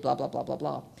 Zazi did blah, blah, blah, blah,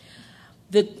 blah.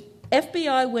 The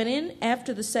FBI went in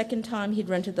after the second time he'd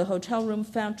rented the hotel room,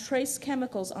 found trace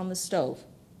chemicals on the stove,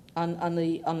 on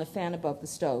the fan above the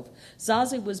stove.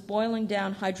 Zazi was boiling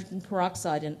down hydrogen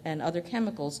peroxide and other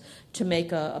chemicals to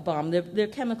make a bomb. They're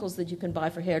chemicals that you can buy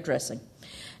for hairdressing.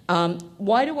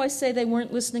 Why do I say they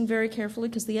weren't listening very carefully?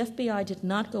 Because the FBI did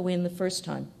not go in the first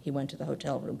time he went to the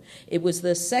hotel room. It was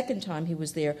the second time he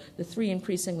was there, the 3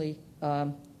 increasingly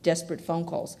desperate phone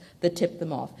calls that tipped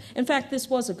them off. In fact, this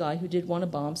was a guy who did want to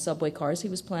bomb subway cars. He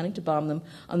was planning to bomb them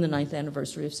on the 9th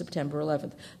anniversary of September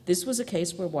 11th. This was a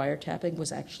case where wiretapping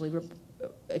was actually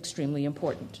extremely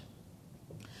important.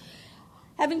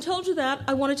 Having told you that,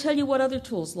 I want to tell you what other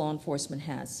tools law enforcement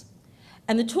has.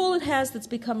 And the tool it has that's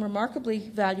become remarkably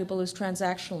valuable is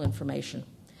transactional information.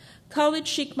 Khalid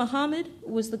Sheikh Mohammed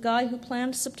was the guy who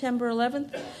planned September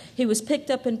 11th. He was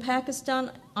picked up in Pakistan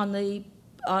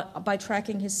by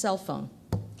tracking his cell phone.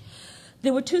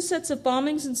 There were 2 sets of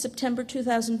bombings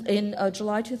in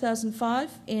July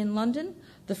 2005 in London.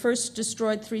 The first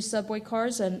destroyed 3 subway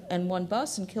cars and 1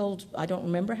 bus and killed, I don't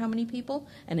remember how many people,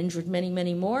 and injured many,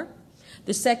 many more.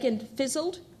 The second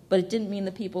fizzled, but it didn't mean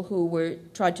the people who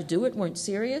tried to do it weren't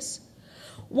serious.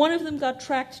 One of them got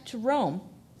tracked to Rome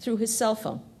through his cell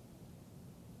phone.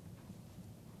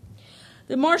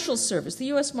 The Marshals Service, the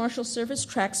U.S. Marshals Service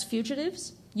tracks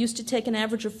fugitives. Used to take an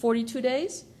average of 42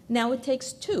 days. Now it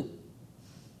takes 2.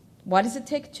 Why does it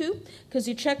take 2? Because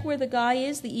you check where the guy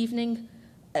is the evening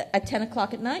at 10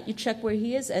 o'clock at night. You check where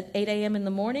he is at 8 a.m. in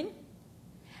the morning.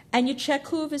 And you check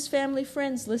who of his family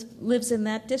friends lives in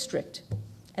that district.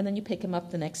 And then you pick him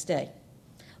up the next day.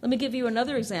 Let me give you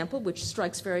another example, which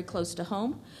strikes very close to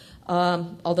home,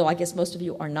 although I guess most of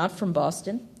you are not from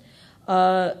Boston.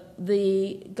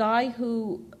 The guy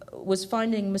who was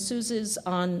finding masseuses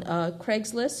on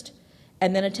Craigslist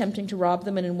and then attempting to rob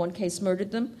them and in one case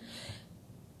murdered them.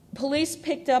 Police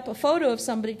picked up a photo of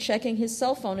somebody checking his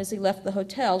cell phone as he left the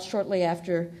hotel shortly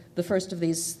after the first of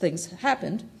these things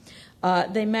happened.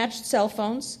 They matched cell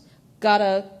phones, got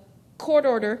a court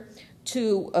order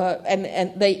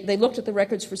and they looked at the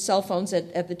records for cell phones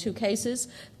at the 2 cases,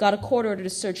 got a court order to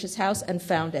search his house and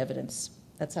found evidence.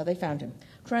 That's how they found him.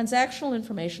 Transactional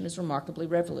information is remarkably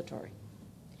revelatory.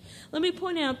 Let me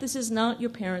point out this is not your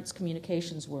parents'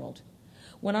 communications world.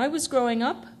 When I was growing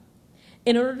up,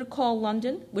 in order to call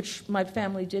London, which my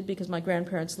family did because my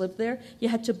grandparents lived there, you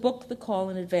had to book the call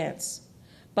in advance.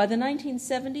 By the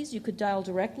 1970s, you could dial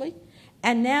directly,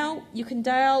 and now you can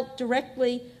dial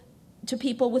directly to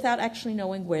people without actually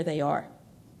knowing where they are.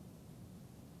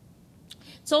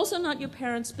 It's also not your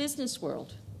parents' business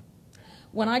world.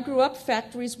 When I grew up,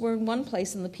 factories were in one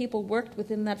place and the people worked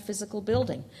within that physical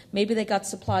building. Maybe they got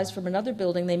supplies from another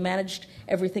building. They managed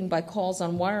everything by calls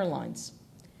on wire lines.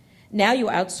 Now you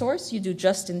outsource, you do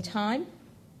just in time.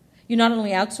 You not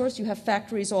only outsource, you have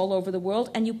factories all over the world,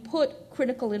 and you put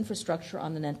critical infrastructure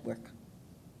on the network.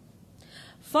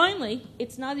 Finally,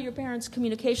 it's neither your parents'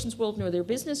 communications world nor their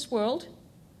business world.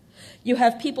 You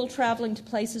have people traveling to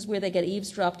places where they get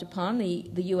eavesdropped upon. The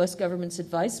U.S. government's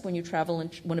advice when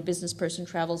a business person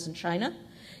travels in China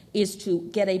is to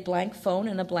get a blank phone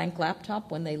and a blank laptop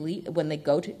when they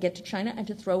get to China and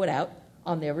to throw it out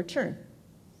on their return,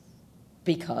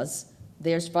 because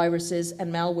there's viruses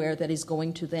and malware that is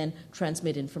going to then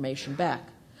transmit information back.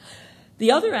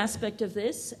 The other aspect of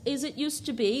this is it used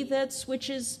to be that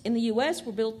switches in the U.S.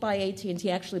 were built by AT&T,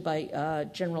 actually by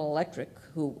General Electric,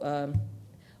 who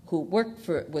who worked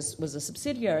for was a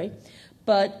subsidiary,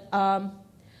 but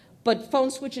phone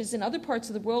switches in other parts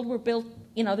of the world were built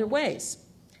in other ways.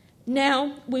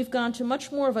 Now we've gone to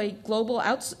much more of a global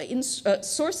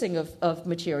sourcing of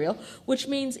material, which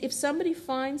means if somebody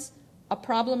finds a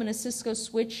problem in a Cisco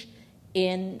switch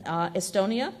in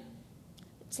Estonia,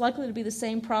 it's likely to be the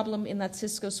same problem in that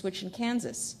Cisco switch in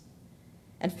Kansas.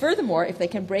 And furthermore, if they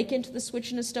can break into the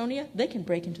switch in Estonia, they can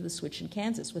break into the switch in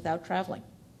Kansas without traveling.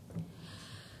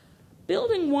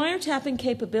 Building wiretapping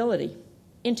capability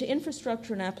into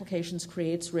infrastructure and applications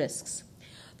creates risks.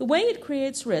 The way it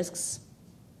creates risks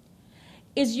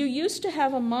is you used to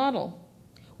have a model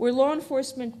where law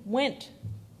enforcement went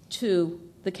to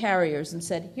the carriers and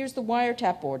said, here's the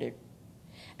wiretap order.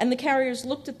 And the carriers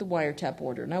looked at the wiretap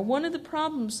order. Now, one of the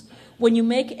problems when you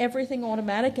make everything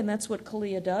automatic, and that's what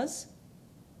CALIA does,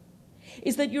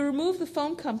 is that you remove the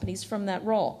phone companies from that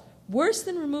role. Worse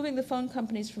than removing the phone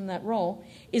companies from that role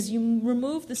is you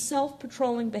remove the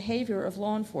self-patrolling behavior of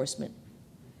law enforcement.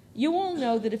 You all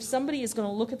know that if somebody is going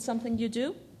to look at something you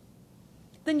do,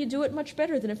 then you do it much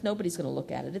better than if nobody's going to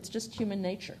look at it. It's just human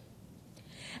nature.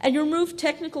 And you remove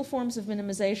technical forms of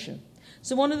minimization.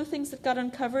 So one of the things that got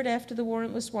uncovered after the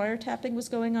warrantless wiretapping was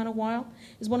going on a while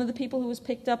is one of the people who was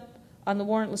picked up on the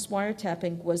warrantless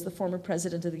wiretapping was the former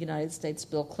president of the United States,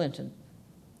 Bill Clinton.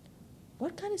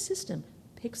 What kind of system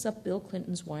picks up Bill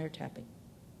Clinton's wiretapping?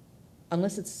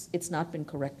 Unless it's not been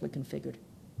correctly configured.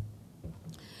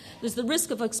 There's the risk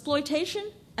of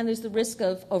exploitation, and there's the risk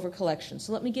of overcollection.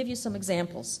 So let me give you some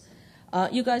examples.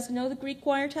 You guys know the Greek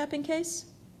wiretapping case?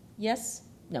 Yes?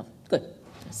 No. Good.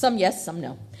 Some yes, some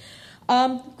no.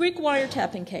 Greek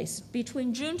wiretapping case.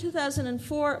 Between June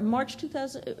 2004, March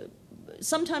 2000,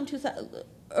 sometime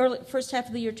first half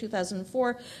of the year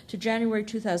 2004 to January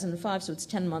 2005, so it's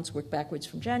 10 months, work backwards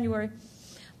from January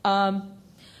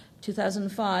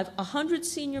 2005, 100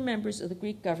 senior members of the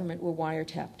Greek government were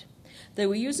wiretapped. They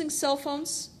were using cell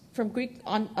phones from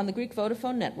on the Greek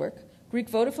Vodafone network. Greek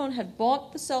Vodafone had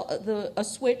bought a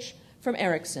switch from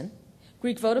Ericsson.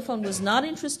 Greek Vodafone was not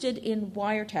interested in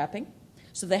wiretapping,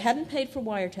 so they hadn't paid for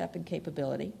wiretapping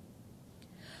capability.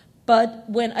 But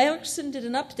when Ericsson did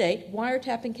an update,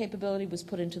 wiretapping capability was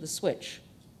put into the switch.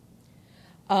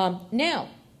 Now,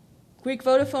 Greek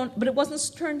Vodafone, but it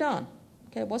wasn't turned on.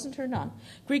 Okay, it wasn't turned on.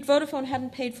 Greek Vodafone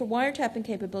hadn't paid for wiretapping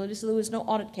capability, so there was no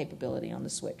audit capability on the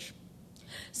switch.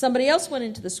 Somebody else went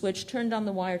into the switch, turned on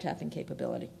the wiretapping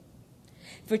capability.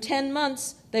 For 10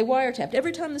 months, they wiretapped.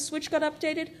 Every time the switch got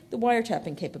updated, the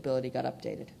wiretapping capability got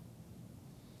updated.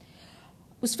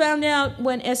 It was found out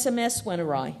when SMS went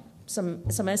awry. Some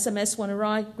SMS went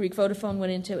awry. Greek Vodafone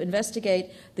went in to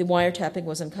investigate. The wiretapping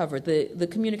was uncovered. The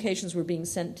communications were being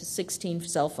sent to 16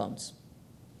 cell phones.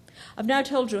 I've now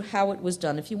told you how it was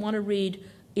done. If you want to read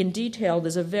in detail,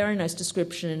 there's a very nice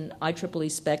description in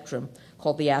IEEE Spectrum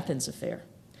called the Athens Affair.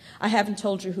 I haven't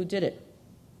told you who did it,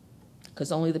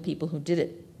 because only the people who did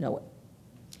it know it.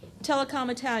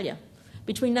 Telecom Italia.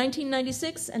 Between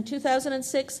 1996 and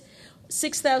 2006,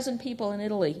 6,000 people in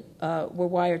Italy were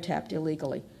wiretapped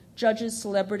illegally. Judges,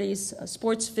 celebrities,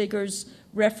 sports figures,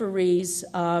 referees,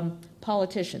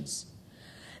 politicians.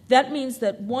 That means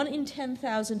that 1 in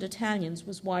 10,000 Italians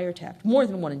was wiretapped, more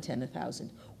than 1 in 10,000.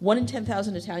 1 in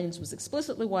 10,000 Italians was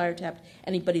explicitly wiretapped.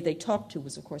 Anybody they talked to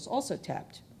was, of course, also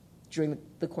tapped during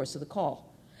the course of the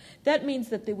call. That means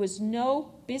that there was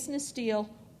no business deal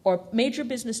or major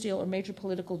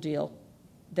political deal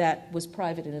that was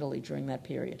private in Italy during that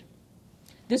period.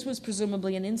 This was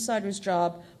presumably an insider's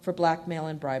job for blackmail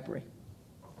and bribery.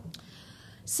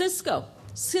 Cisco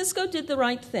did the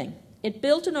right thing. It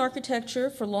built an architecture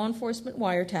for law enforcement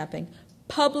wiretapping,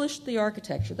 published the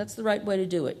architecture. That's the right way to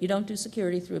do it. You don't do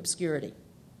security through obscurity.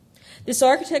 This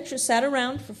architecture sat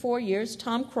around for 4 years.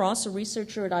 Tom Cross, a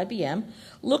researcher at IBM,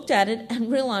 looked at it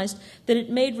and realized that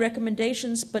it made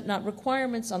recommendations but not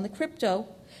requirements on the crypto.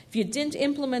 If you didn't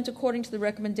implement according to the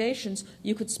recommendations,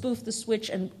 you could spoof the switch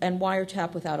and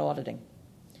wiretap without auditing.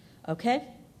 Okay?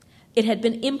 It had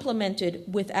been implemented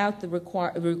without the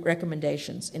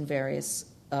recommendations in various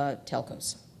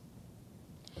telcos.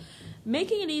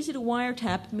 Making it easy to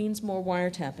wiretap means more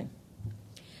wiretapping.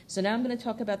 So now I'm going to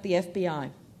talk about the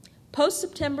FBI.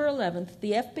 Post-September 11th,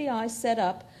 the FBI set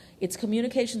up its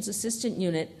Communications Assistant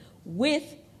Unit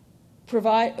with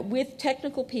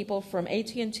technical people from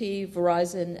AT&T,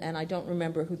 Verizon, and I don't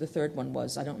remember who the third one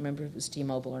was. I don't remember if it was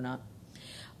T-Mobile or not.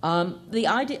 The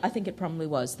idea, I think it probably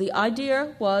was. The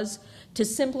idea was to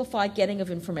simplify getting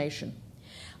of information.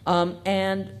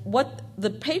 And what the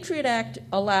Patriot Act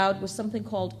allowed was something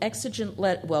called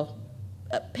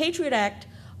Patriot Act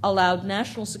allowed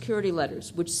national security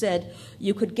letters, which said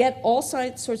you could get all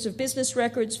sorts of business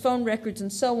records, phone records,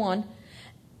 and so on,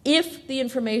 if the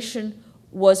information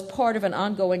was part of an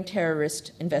ongoing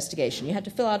terrorist investigation. You had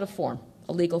to fill out a form,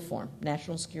 a legal form,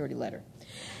 national security letter.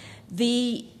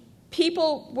 The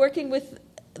people working with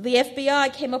the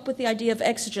FBI came up with the idea of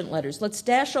exigent letters. Let's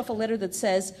dash off a letter that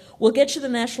says, we'll get you the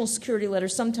national security letter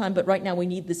sometime, but right now we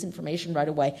need this information right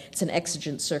away. It's an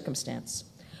exigent circumstance.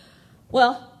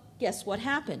 Well, guess what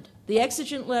happened? The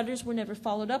exigent letters were never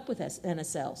followed up with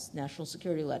NSLs, national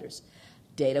security letters.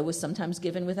 Data was sometimes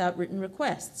given without written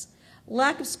requests.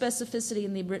 Lack of specificity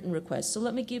in the written requests. So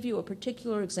let me give you a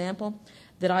particular example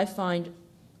that I find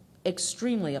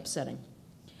extremely upsetting.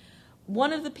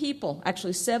 One of the people,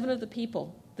 actually 7 of the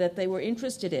people that they were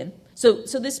interested in, so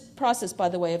this process, by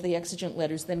the way, of the exigent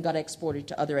letters then got exported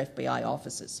to other FBI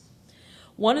offices.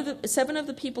 7 of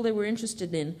the people they were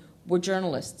interested in were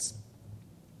journalists.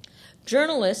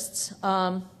 Journalists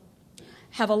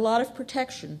have a lot of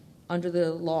protection under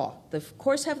the law. They, of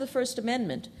course, have the First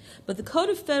Amendment, but the Code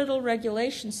of Federal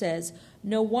Regulation says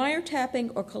no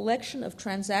wiretapping or collection of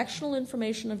transactional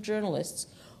information of journalists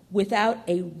without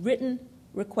a written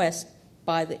request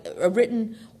a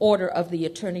written order of the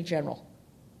Attorney General.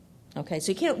 Okay,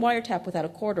 so you can't wiretap without a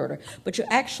court order, but you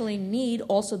actually need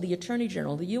also the Attorney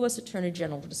General, the U.S. Attorney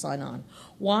General, to sign on.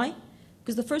 Why?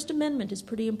 Because the First Amendment is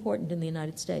pretty important in the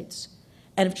United States.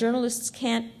 And if journalists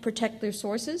can't protect their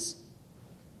sources,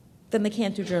 then they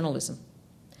can't do journalism.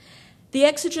 The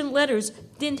exigent letters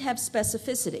didn't have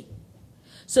specificity.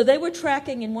 So they were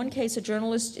tracking, in one case, a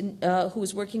journalist who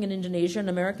was working in Indonesia, an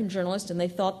American journalist, and they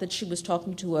thought that she was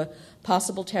talking to a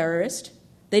possible terrorist.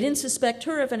 They didn't suspect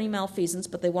her of any malfeasance,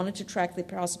 but they wanted to track the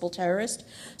possible terrorist.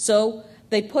 So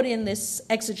they put in this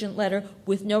exigent letter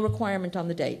with no requirement on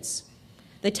the dates.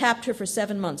 They tapped her for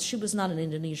 7 months. She was not in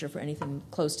Indonesia for anything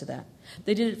close to that.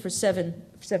 They did it for seven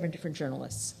different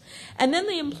journalists. And then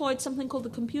they employed something called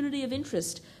the community of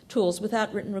interest tools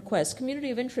without written requests. Community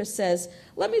of interest says,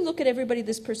 let me look at everybody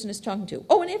this person is talking to.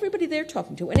 Oh, and everybody they're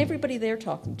talking to, and everybody they're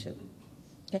talking to.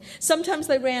 Okay? Sometimes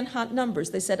they ran hot numbers.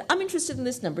 They said, I'm interested in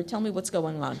this number. Tell me what's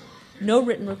going on. No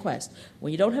written request.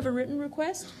 When you don't have a written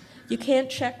request, you can't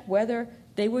check whether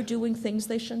they were doing things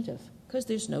they shouldn't have, because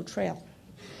there's no trail.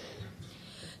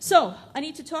 So, I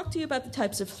need to talk to you about the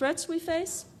types of threats we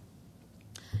face.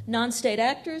 Non-state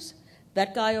actors.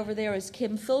 That guy over there is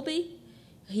Kim Philby.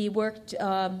 He worked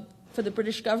for the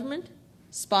British government,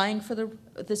 spying for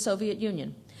the Soviet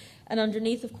Union. And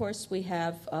underneath, of course, we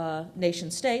have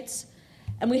nation-states.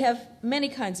 And we have many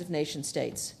kinds of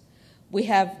nation-states. We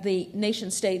have the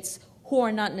nation-states who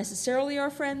are not necessarily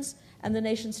our friends, and the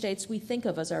nation-states we think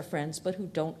of as our friends, but who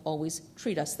don't always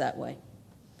treat us that way.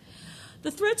 The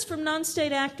threats from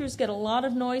non-state actors get a lot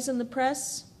of noise in the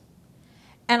press,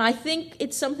 and I think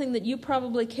it's something that you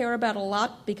probably care about a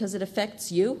lot because it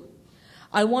affects you.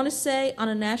 I want to say on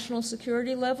a national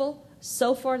security level,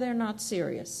 so far they're not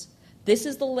serious. This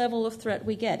is the level of threat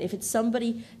we get. If it's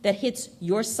somebody that hits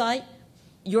your site,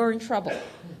 you're in trouble.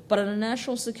 But on a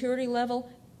national security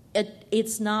level,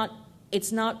 it's not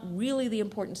really the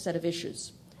important set of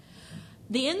issues.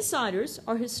 The insiders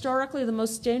are historically the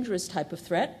most dangerous type of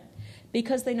threat,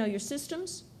 because they know your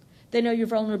systems, they know your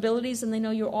vulnerabilities, and they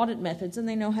know your audit methods, and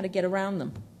they know how to get around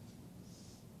them.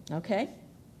 Okay?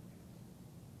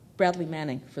 Bradley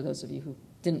Manning, for those of you who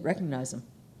didn't recognize him.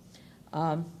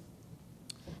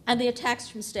 And the attacks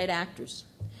from state actors.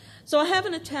 So I have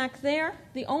an attack there.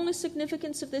 The only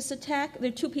significance of this attack, there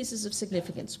are 2 pieces of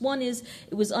significance. One is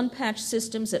it was unpatched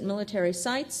systems at military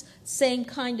sites, same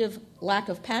kind of lack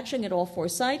of patching at all 4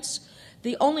 sites.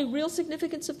 The only real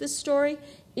significance of this story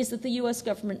is that the U.S.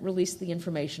 government released the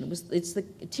information. It's the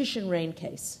Titian Rain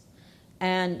case.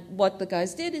 And what the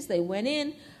guys did is they went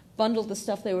in, bundled the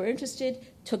stuff they were interested,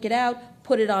 took it out,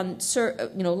 put it on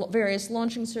various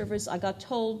launching servers. I got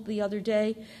told the other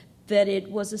day that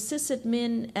it was a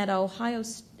sysadmin at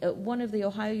one of the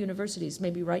Ohio universities,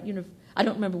 maybe Wright I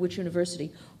don't remember which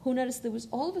university, who noticed there was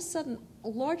all of a sudden a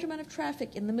large amount of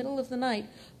traffic in the middle of the night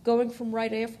going from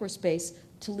Wright Air Force Base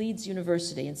to Leeds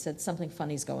University, and said something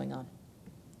funny's going on.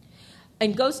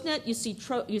 In GhostNet,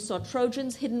 you saw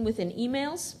Trojans hidden within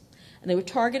emails, and they were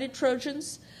targeted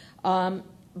Trojans, and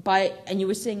you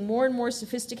were seeing more and more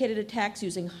sophisticated attacks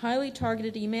using highly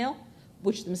targeted email,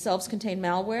 which themselves contain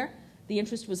malware. The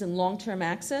interest was in long-term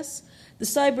access. The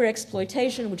cyber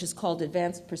exploitation, which is called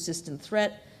Advanced Persistent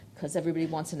Threat, because everybody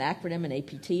wants an acronym, and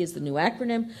APT is the new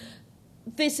acronym.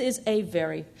 This is a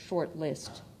very short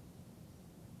list.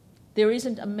 There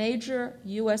isn't a major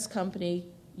U.S. company,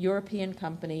 European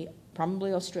company,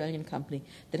 probably Australian company,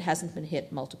 that hasn't been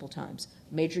hit multiple times.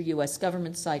 Major U.S.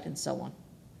 government site and so on.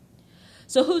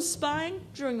 So who's spying?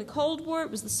 During the Cold War,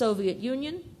 it was the Soviet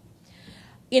Union.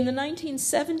 In the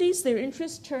 1970s, their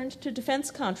interest turned to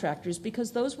defense contractors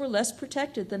because those were less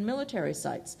protected than military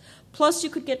sites. Plus, you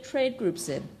could get trade groups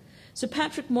in. So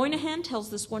Patrick Moynihan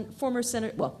tells this one, former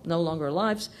senator, well, no longer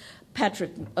alive,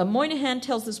 Patrick Moynihan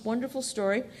tells this wonderful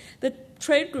story that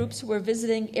trade groups who were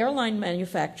visiting airplane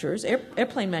manufacturers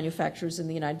in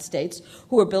the United States,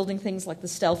 who were building things like the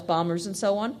stealth bombers and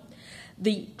so on,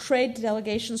 the trade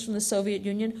delegations from the Soviet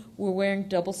Union were wearing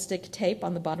double-stick tape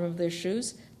on the bottom of their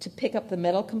shoes to pick up the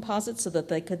metal composite so that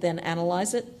they could then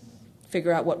analyze it,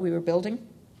 figure out what we were building.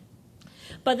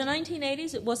 By the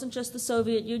 1980s, it wasn't just the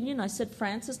Soviet Union. I said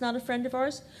France is not a friend of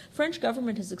ours. French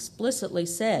government has explicitly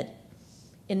said,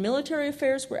 in military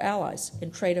affairs, we're allies. In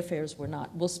trade affairs, we're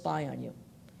not. We'll spy on you.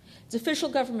 It's official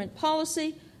government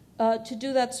policy to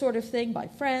do that sort of thing by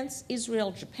France,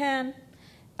 Israel, Japan,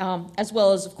 as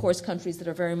well as, of course, countries that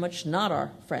are very much not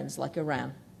our friends, like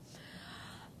Iran.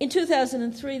 In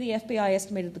 2003, the FBI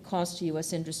estimated the cost to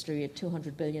U.S. industry at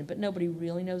 $200 billion, but nobody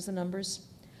really knows the numbers.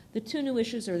 The two new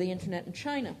issues are the Internet and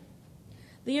China.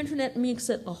 The Internet makes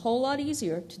it a whole lot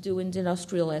easier to do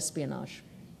industrial espionage.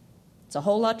 It's a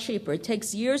whole lot cheaper. It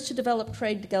takes years to develop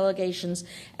trade delegations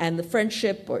and the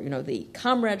friendship or, the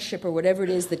comradeship or whatever it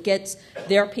is that gets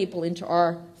their people into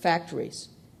our factories.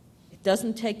 It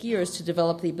doesn't take years to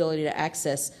develop the ability to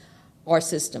access our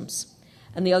systems.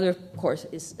 And the other, of course,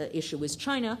 issue is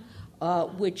China,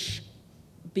 which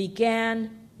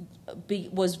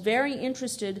was very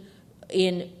interested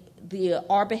in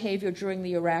our behavior during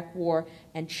the Iraq War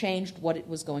and changed what it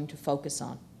was going to focus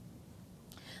on.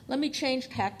 Let me change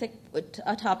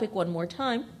topic one more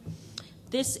time.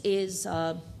 This is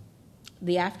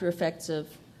the after effects of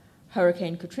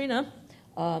Hurricane Katrina.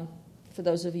 For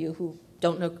those of you who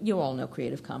don't know, you all know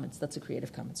Creative Commons. That's a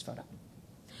Creative Commons photo.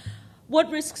 What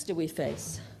risks do we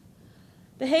face?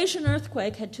 The Haitian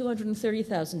earthquake had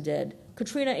 230,000 dead.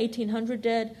 Katrina, 1,800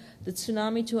 dead. The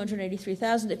tsunami,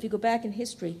 283,000. If you go back in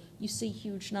history, you see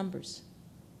huge numbers.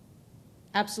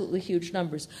 Absolutely huge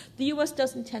numbers. The U.S.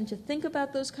 doesn't tend to think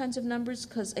about those kinds of numbers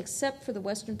because except for the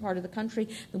western part of the country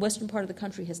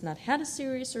has not had a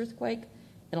serious earthquake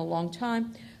in a long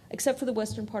time. Except for the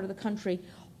western part of the country,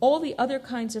 all the other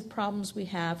kinds of problems we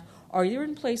have are either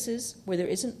in places where there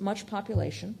isn't much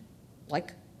population,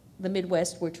 like the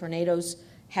Midwest, where tornadoes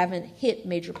haven't hit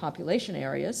major population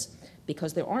areas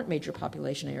because there aren't major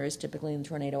population areas typically in the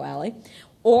tornado alley,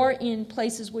 or in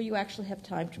places where you actually have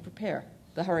time to prepare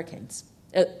the hurricanes.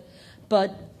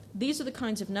 But these are the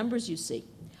kinds of numbers you see.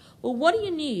 Well, what do you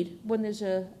need when there's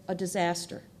a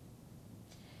disaster?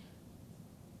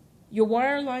 Your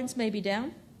wire lines may be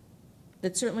down.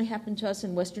 That certainly happened to us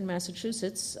in western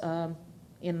Massachusetts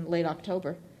in late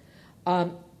October.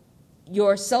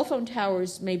 Your cell phone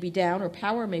towers may be down or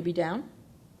power may be down.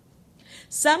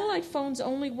 Satellite phones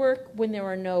only work when there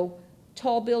are no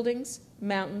tall buildings,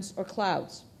 mountains, or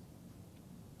clouds.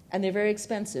 And they're very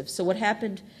expensive. So what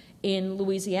happened in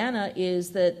Louisiana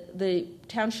is that the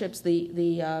townships,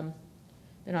 they're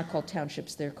not called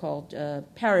townships, they're called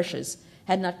parishes,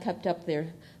 had not kept up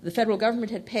the federal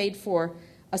government had paid for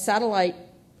satellite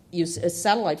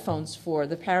phones for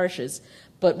the parishes,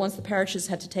 but once the parishes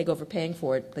had to take over paying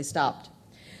for it, they stopped.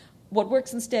 What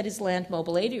works instead is land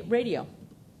mobile radio.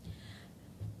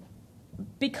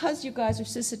 Because you guys are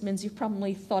sysadmins, you've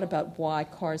probably thought about why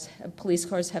police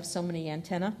cars have so many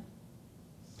antennae.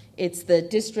 It's the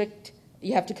district,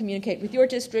 you have to communicate with your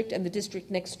district and the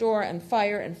district next door and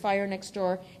fire next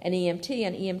door and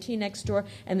EMT next door,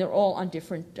 and they're all on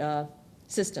different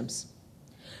systems.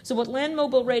 So what land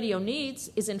mobile radio needs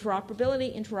is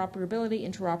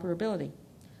interoperability.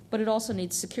 But it also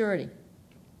needs security.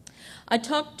 I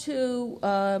talked to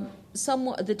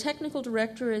the technical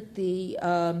director at the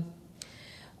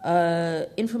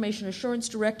Information Assurance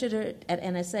Directorate at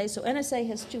NSA. So NSA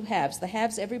has two halves. The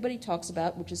halves everybody talks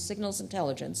about, which is signals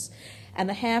intelligence, and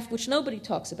the half which nobody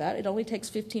talks about, it only takes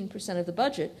 15% of the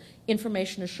budget,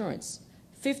 information assurance.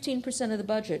 15% of the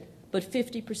budget, but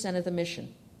 50% of the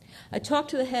mission. I talked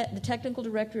to the technical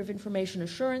director of information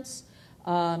assurance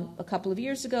a couple of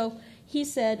years ago. He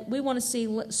said, we want to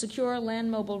see secure land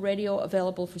mobile radio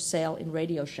available for sale in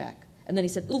Radio Shack. And then he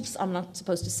said, oops, I'm not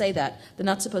supposed to say that. The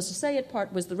not supposed to say it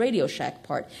part was the Radio Shack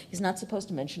part. He's not supposed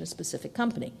to mention a specific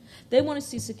company. They want to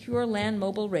see secure land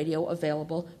mobile radio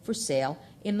available for sale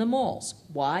in the malls.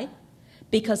 Why?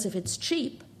 Because if it's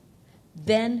cheap,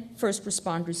 then first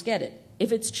responders get it.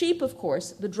 If it's cheap, of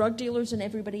course, the drug dealers and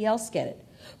everybody else get it.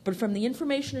 But from the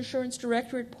Information Assurance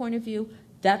Directorate point of view,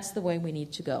 that's the way we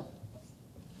need to go.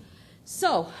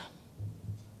 So,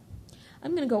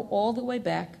 I'm going to go all the way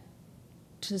back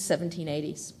to the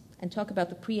 1780s. and talk about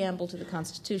the preamble to the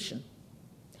Constitution,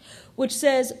 which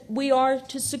says we are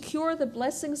to secure the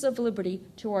blessings of liberty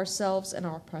to ourselves and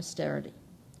our posterity.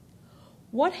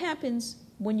 What happens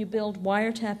when you build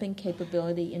wiretapping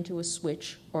capability into a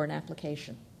switch or an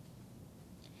application?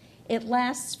 It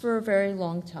lasts for a very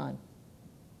long time.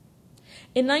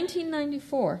 In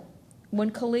 1994,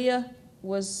 when CALEA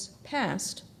was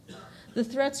passed, the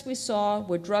threats we saw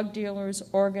were drug dealers,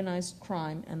 organized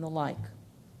crime, and the like.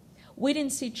 We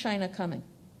didn't see China coming.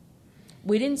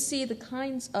 We didn't see the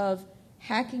kinds of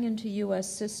hacking into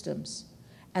U.S. systems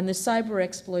and the cyber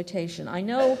exploitation. I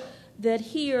know that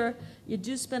here you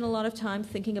do spend a lot of time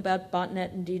thinking about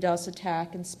botnet and DDoS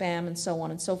attack and spam and so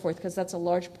on and so forth, because that's a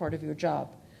large part of your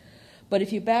job. But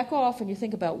if you back off and you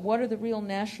think about what are the real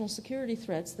national security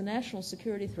threats, the national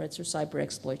security threats are cyber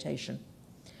exploitation.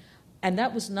 And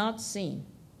that was not seen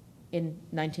in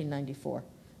 1994,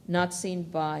 not seen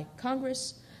by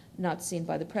Congress, not seen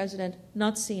by the President,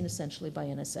 not seen essentially by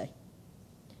NSA.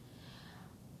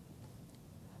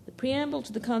 The preamble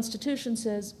to the Constitution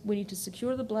says we need to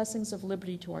secure the blessings of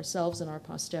liberty to ourselves and our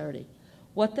posterity.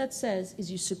 What that says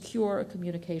is you secure a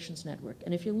communications network.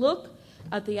 And if you look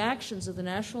at the actions of the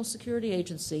National Security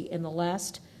Agency in the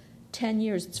last 10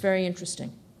 years, it's very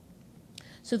interesting.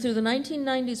 So through the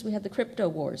 1990s, we had the crypto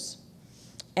wars.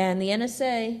 And the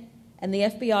NSA and the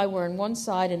FBI were on one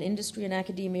side, and industry and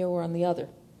academia were on the other.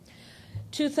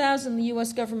 2000, the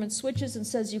U.S. government switches and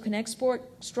says you can export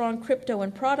strong crypto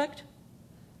and product.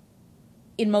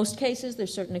 In most cases,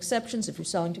 there's certain exceptions if you're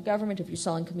selling to government, if you're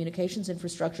selling communications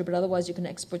infrastructure, but otherwise you can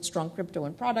export strong crypto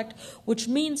and product, which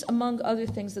means, among other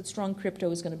things, that strong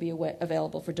crypto is going to be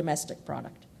available for domestic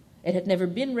product. It had never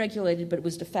been regulated, but it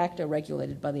was de facto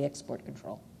regulated by the export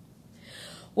control.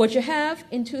 What you have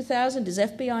in 2000 is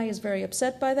FBI is very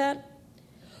upset by that.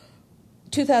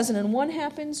 2001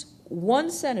 happens.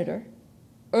 One senator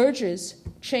urges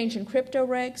change in crypto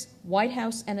regs. White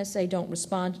House, NSA don't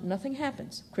respond. Nothing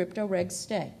happens. Crypto regs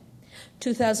stay.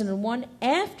 2001,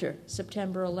 after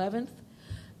September 11th,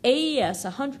 AES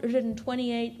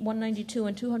 128, 192,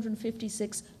 and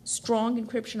 256 strong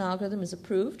encryption algorithm is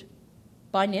approved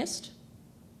by NIST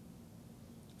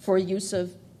for use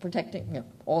of protecting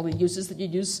all the uses that you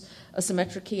use a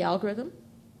symmetric key algorithm.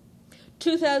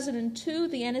 2002,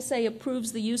 the NSA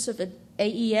approves the use of an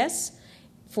AES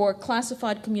for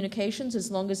classified communications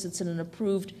as long as it's in an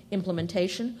approved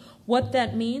implementation. What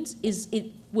that means is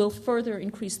it will further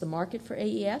increase the market for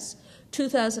AES.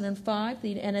 2005,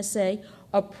 the NSA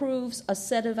approves a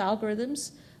set of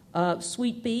algorithms,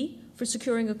 Suite B, for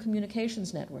securing a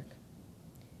communications network.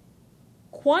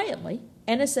 Quietly,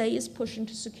 NSA is pushing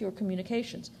to secure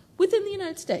communications within the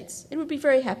United States. It would be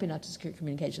very happy not to secure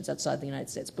communications outside the United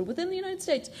States, but within the United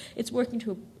States, it's working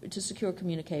to secure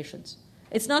communications.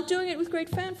 It's not doing it with great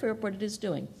fanfare, but it is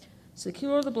doing.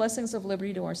 Secure the blessings of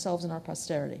liberty to ourselves and our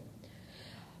posterity.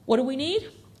 What do we need?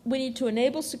 We need to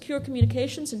enable secure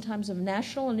communications in times of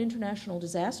national and international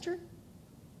disaster,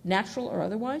 natural or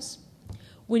otherwise.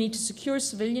 We need to secure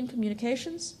civilian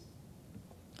communications.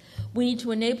 We need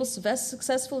to enable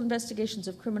successful investigations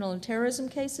of criminal and terrorism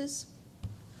cases.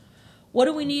 What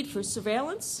do we need for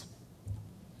surveillance?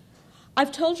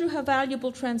 I've told you how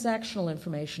valuable transactional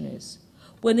information is.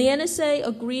 When the NSA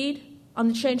agreed on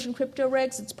the change in crypto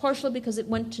regs, it's partially because it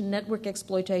went to network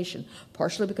exploitation,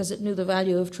 partially because it knew the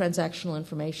value of transactional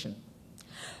information.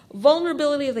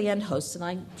 Vulnerability of the end hosts, and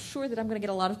I'm sure that I'm going to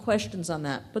get a lot of questions on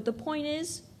that, but the point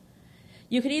is,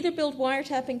 you can either build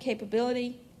wiretapping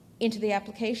capability into the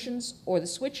applications or the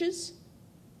switches,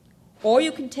 or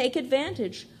you can take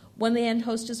advantage when the end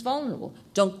host is vulnerable.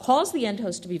 Don't cause the end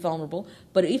host to be vulnerable,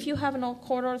 but if you have an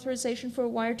court authorization for a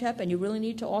wiretap and you really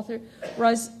need to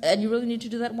authorize, and you really need to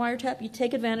do that wiretap, you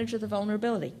take advantage of the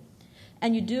vulnerability.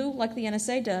 And you do, like the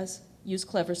NSA does, use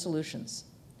clever solutions.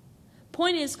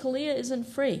 Point is, CALEA isn't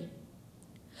free.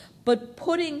 But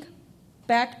putting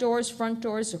back doors, front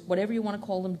doors, or whatever you want to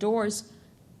call them, doors,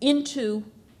 into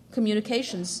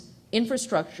communications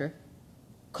infrastructure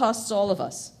costs all of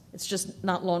us. It's just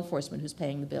not law enforcement who's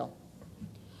paying the bill.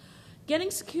 Getting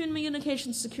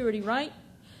communications security right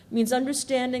means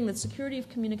understanding that security of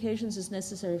communications is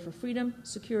necessary for freedom,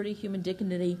 security, human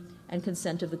dignity, and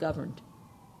consent of the governed.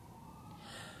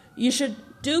 You should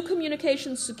do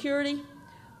communications security.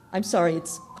 I'm sorry,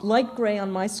 it's light gray on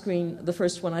my screen, the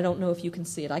first one. I don't know if you can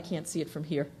see it. I can't see it from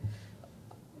here.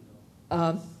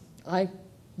 I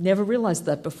never realized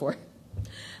that before.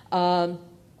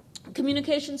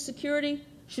 Communications security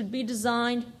should be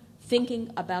designed thinking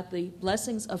about the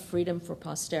blessings of freedom for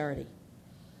posterity.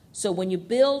 So when you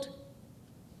build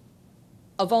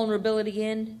a vulnerability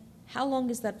in, how long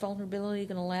is that vulnerability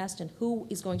going to last and who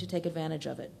is going to take advantage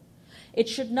of it? It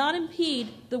should not impede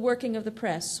the working of the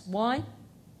press. Why?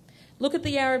 Look at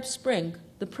the Arab Spring.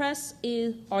 The press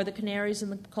are the canaries in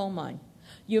the coal mine.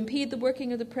 You impede the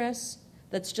working of the press,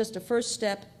 that's just a first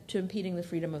step to impeding the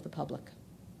freedom of the public.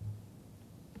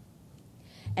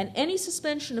 And any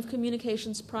suspension of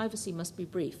communications privacy must be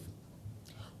brief.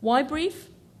 Why brief?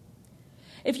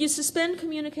 If you suspend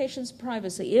communications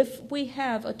privacy, if we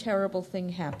have a terrible thing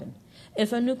happen,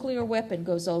 if a nuclear weapon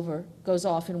goes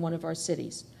off in one of our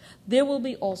cities, there will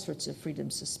be all sorts of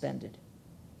freedoms suspended.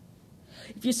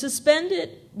 If you suspend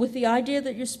it with the idea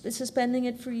that you're suspending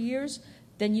it for years,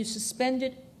 then you suspend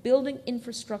it building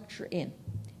infrastructure in.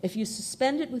 If you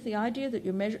suspend it with the idea that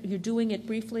you're doing it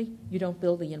briefly, you don't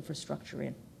build the infrastructure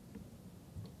in.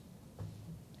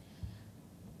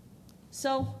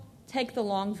 So take the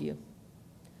long view.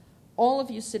 All of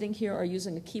you sitting here are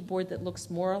using a keyboard that looks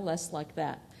more or less like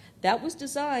that. That was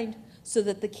designed so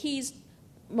that the keys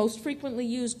most frequently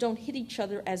used don't hit each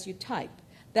other as you type.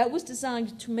 That was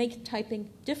designed to make typing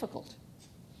difficult,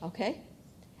 okay?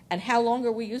 And how long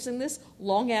are we using this?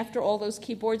 Long after all those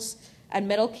keyboards and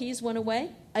metal keys went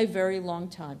away? A very long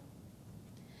time.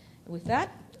 And with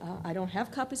that, I don't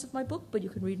have copies of my book, but you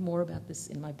can read more about this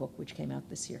in my book, which came out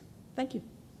this year. Thank you.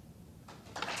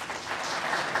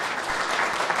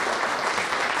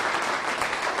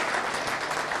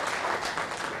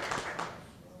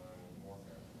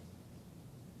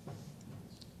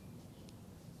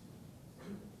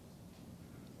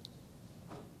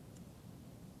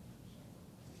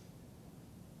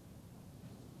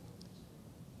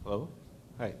 Hello.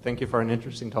 Hi. Thank you for an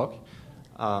interesting talk.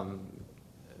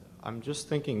 I'm just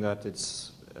thinking that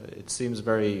it seems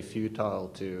very futile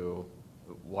to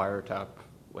wiretap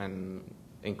when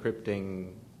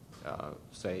encrypting,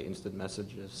 say, instant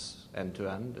messages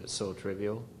end-to-end is so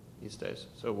trivial these days.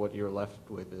 So what you're left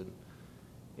with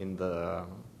in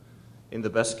the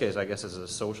best case, I guess, is a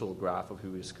social graph of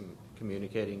who is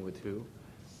communicating with who.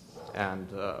 And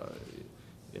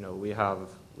we have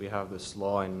this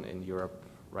law in Europe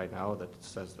right now that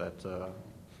says that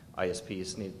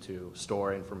ISPs need to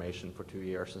store information for 2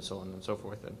 years and so on and so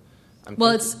forth. And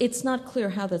it's not clear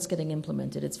how that's getting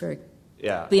implemented. It's very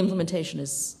the implementation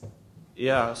is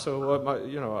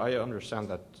So I understand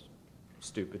that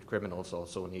stupid criminals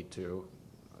also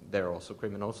they're also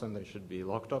criminals and they should be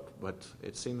locked up. But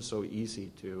it seems so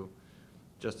easy to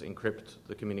just encrypt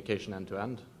the communication end to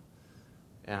end.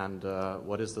 And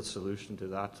what is the solution to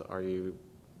that? Are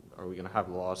we going to have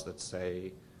laws that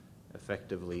say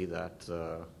effectively that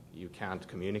you can't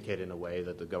communicate in a way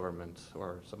that the government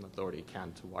or some authority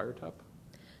can't wiretap?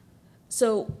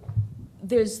 So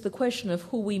there's the question of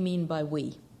who we mean by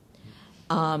we.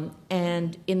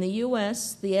 And in the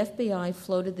U.S., the FBI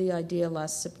floated the idea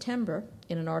last September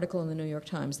in an article in the New York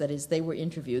Times. That is, they were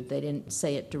interviewed. They didn't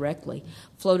say it directly.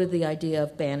 Floated the idea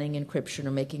of banning encryption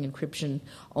or making encryption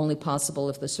only possible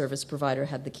if the service provider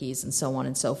had the keys and so on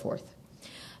and so forth.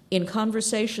 In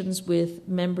conversations with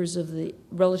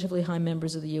relatively high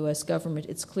members of the U.S. government,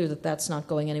 it's clear that that's not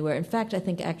going anywhere. In fact, I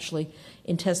think actually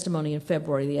in testimony in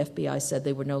February, the FBI said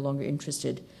they were no longer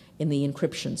interested in the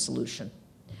encryption solution.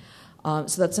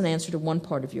 So that's an answer to one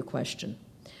part of your question.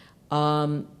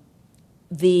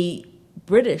 The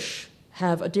British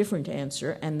have a different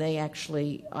answer, and they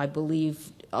actually, I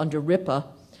believe, under RIPA,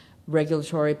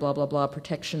 Regulatory Blah, Blah, Blah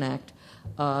Protection Act,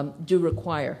 do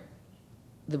require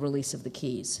the release of the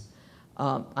keys.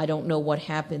 I don't know what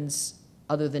happens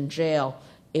other than jail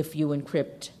if you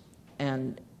encrypt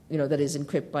and, that is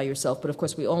encrypt by yourself. But of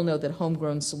course, we all know that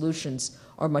homegrown solutions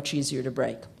are much easier to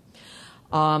break.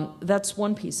 That's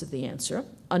one piece of the answer.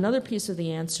 Another piece of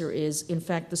the answer is, in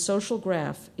fact, the social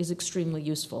graph is extremely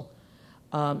useful.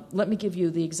 Let me give you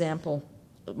the example,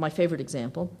 my favorite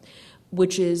example,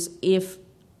 which is if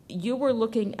you were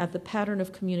looking at the pattern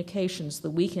of communications the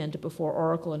weekend before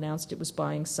Oracle announced it was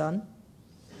buying Sun,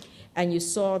 and you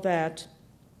saw that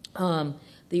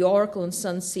the Oracle and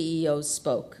Sun CEOs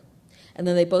spoke, and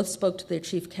then they both spoke to their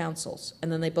chief counsels,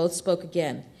 and then they both spoke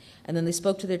again, and then they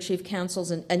spoke to their chief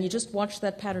counsels, and you just watched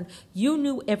that pattern. You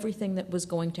knew everything that was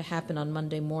going to happen on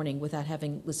Monday morning without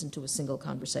having listened to a single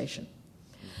conversation.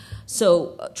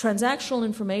 So transactional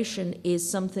information is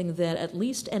something that at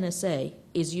least NSA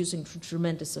is using to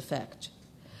tremendous effect.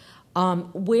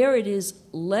 Where it is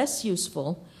less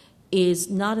useful is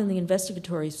not in the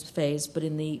investigatory phase, but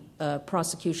in the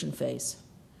prosecution phase.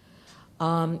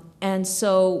 And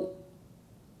so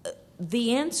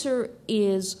the answer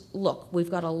is, look,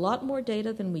 we've got a lot more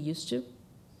data than we used to.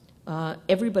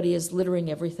 Everybody is littering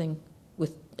everything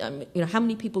with, how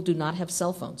many people do not have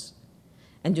cell phones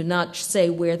and do not say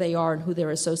where they are and who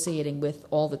they're associating with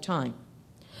all the time?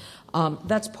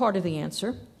 That's part of the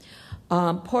answer.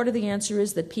 Part of the answer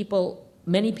is that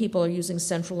many people are using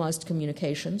centralized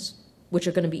communications, which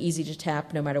are going to be easy to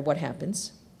tap no matter what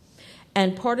happens.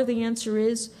 And part of the answer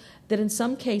is that in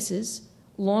some cases,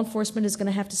 law enforcement is going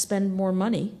to have to spend more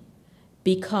money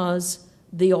because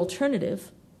the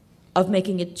alternative of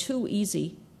making it too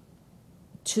easy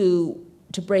to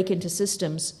break into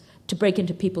systems, to break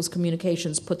into people's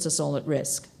communications, puts us all at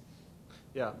risk.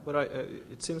 Yeah, but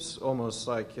it seems almost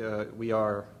like we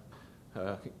are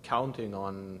counting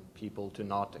on people to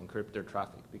not encrypt their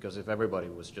traffic, because if everybody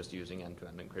was just using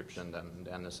end-to-end encryption, then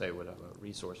the NSA would have a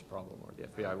resource problem, or the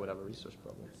FBI would have a resource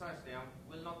problem. Precisely.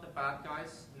 Will not the bad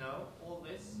guys know all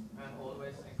this and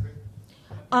always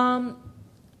encrypt?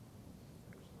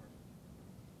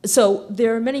 So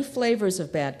there are many flavors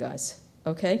of bad guys,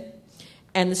 okay?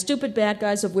 And the stupid bad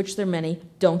guys, of which there are many,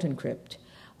 don't encrypt.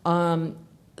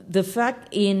 The fact,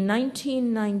 in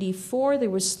 1994, there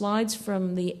were slides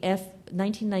from the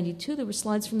 1992, there were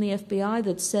slides from the FBI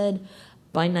that said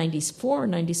by 94 or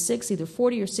 96, either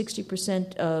 40 or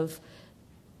 60% of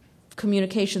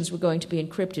communications were going to be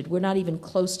encrypted. We're not even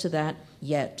close to that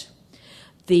yet.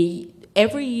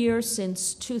 Every year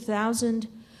since 2000,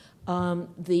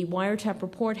 the wiretap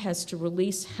report has to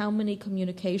release how many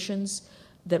communications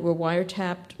that were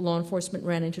wiretapped law enforcement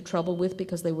ran into trouble with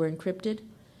because they were encrypted.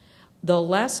 The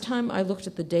last time I looked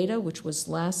at the data, which was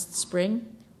last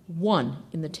spring, 1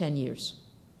 in the 10 years.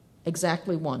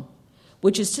 Exactly 1.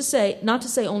 Which is to say, not to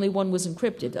say only 1 was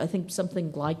encrypted. I think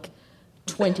something like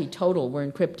 20 total were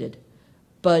encrypted.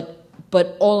 But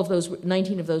all of those,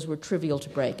 19 of those were trivial to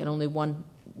break, and only one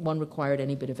required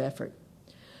any bit of effort.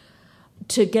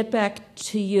 To get back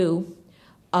to you,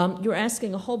 you're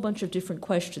asking a whole bunch of different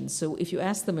questions. So if you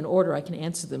ask them in order, I can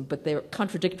answer them, but they're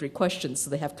contradictory questions,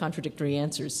 so they have contradictory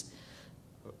answers.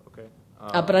 Okay.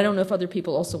 But I don't know if other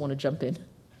people also want to jump in.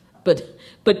 But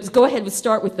go ahead, we'll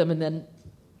start with them, and then...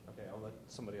 Okay, I'll let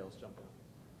somebody else jump in.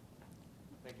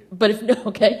 Thank you. But if no,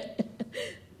 okay.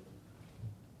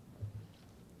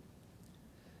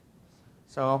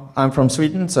 So I'm from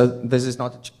Sweden, so this is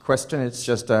not a question, it's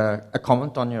just a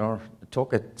comment on your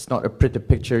talk. It's not a pretty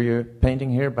picture you're painting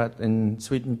here, but in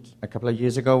Sweden a couple of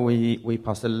years ago we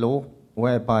passed a law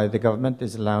whereby the government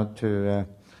is allowed to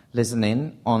listen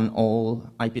in on all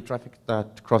IP traffic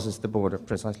that crosses the border,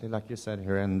 precisely like you said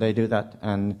here, and they do that,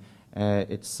 and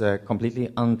it's completely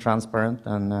untransparent,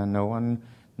 and no one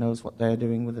knows what they're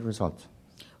doing with the result.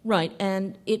 Right,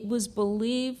 and it was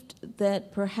believed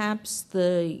that perhaps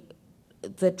the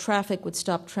traffic would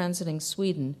stop transiting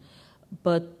Sweden,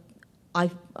 but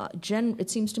it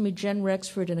seems to me Jen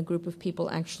Rexford and a group of people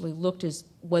actually looked as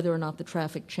whether or not the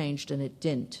traffic changed, and it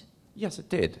didn't. Yes, it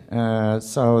did.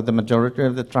 So the majority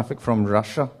of the traffic from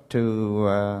Russia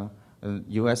to the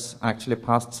US actually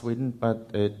passed Sweden, but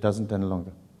it doesn't any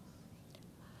longer.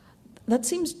 That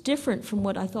seems different from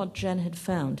what I thought Jen had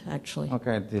found, actually.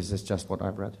 Okay, this is just what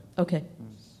I've read. Okay.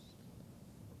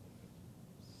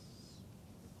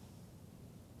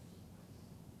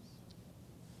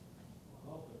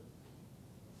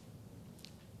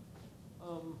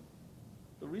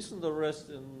 The recent arrest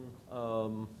in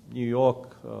New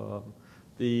York,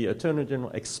 the Attorney General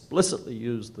explicitly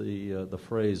used the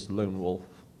phrase lone wolf.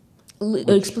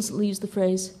 Explicitly used the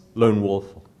phrase? Lone wolf.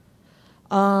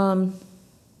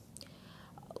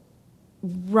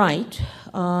 Right.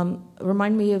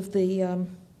 Remind me of the...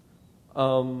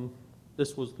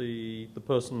 This was the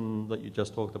person that you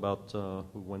just talked about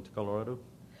who went to Colorado?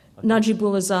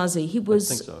 Najibullah Zazi. He was...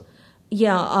 I think so.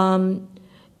 Yeah.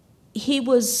 He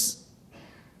was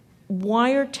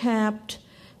wiretapped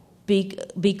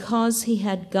because he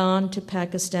had gone to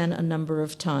Pakistan a number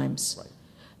of times. Right.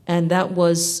 And that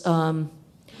was... and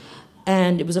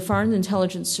it was a Foreign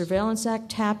Intelligence Surveillance Act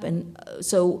tap, and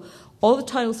so all the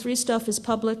Title III stuff is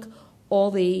public. All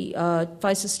the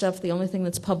FISA stuff, the only thing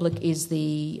that's public is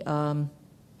the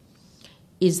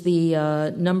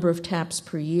number of taps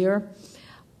per year.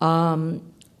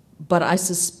 But I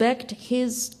suspect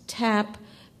his tap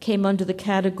came under the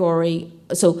category.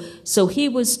 So he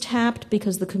was tapped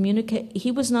because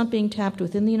he was not being tapped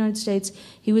within the United States.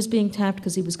 He was being tapped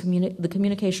because he was the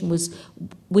communication was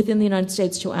within the United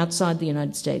States to outside the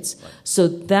United States. Right. So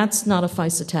that's not a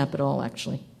FISA tap at all,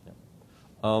 actually. Yeah.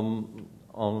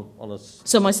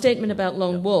 So my statement about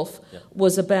lone wolf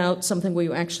was about something where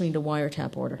you actually need a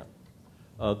wiretap order.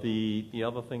 Yeah. The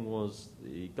other thing was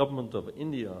the government of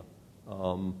India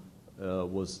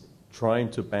was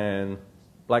trying to ban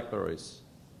BlackBerries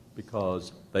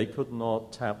because they could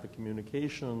not tap the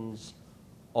communications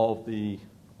of the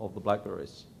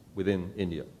BlackBerries within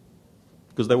India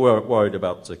because they were worried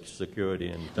about security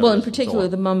and well, in particular,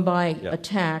 the Mumbai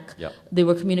attack. Yeah. There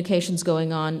were communications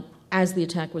going on as the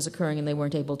attack was occurring, and they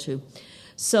weren't able to.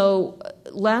 So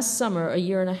last summer, a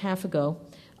year and a half ago,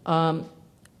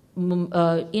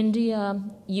 India,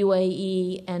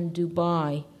 UAE, and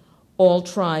Dubai all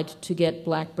tried to get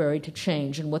BlackBerry to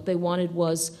change. And what they wanted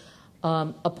was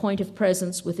a point of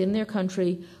presence within their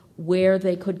country where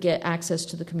they could get access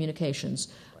to the communications.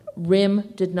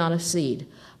 RIM did not accede.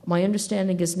 My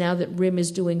understanding is now that RIM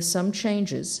is doing some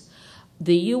changes.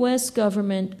 The U.S.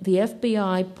 government, the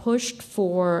FBI, pushed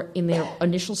for, in their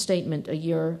initial statement a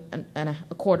year and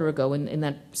a quarter ago, in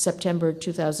that September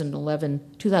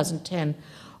 2010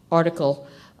 article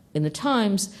in the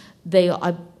Times,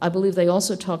 I believe they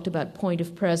also talked about point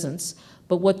of presence,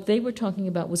 but what they were talking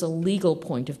about was a legal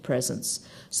point of presence.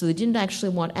 So they didn't actually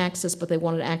want access, but they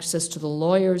wanted access to the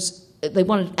lawyers. They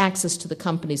wanted access to the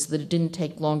company so that it didn't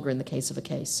take longer in the case of a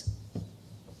case.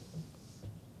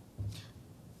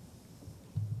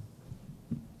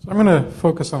 So I'm going to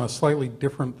focus on a slightly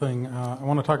different thing. I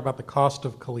want to talk about the cost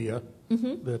of CALIA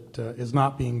that is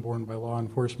not being borne by law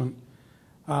enforcement.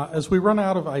 As we run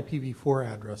out of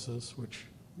IPv4 addresses, which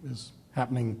is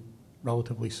happening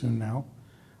relatively soon now,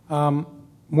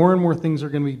 more and more things are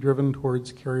going to be driven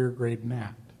towards carrier-grade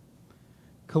NAT.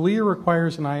 CALIA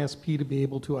requires an ISP to be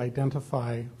able to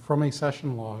identify from a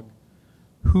session log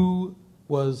who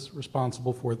was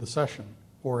responsible for the session,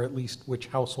 or at least which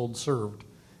household served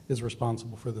is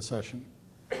responsible for the session.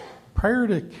 Prior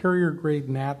to carrier-grade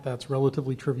NAT, that's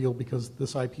relatively trivial because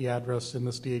this IP address in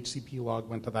this DHCP log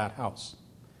went to that house.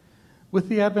 With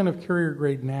the advent of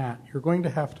carrier-grade NAT, you're going to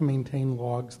have to maintain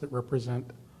logs that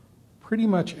represent pretty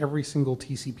much every single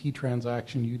TCP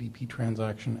transaction, UDP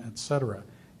transaction, etc.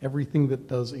 Everything that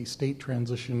does a state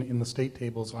transition in the state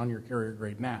tables on your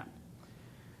carrier-grade NAT.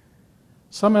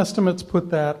 Some estimates put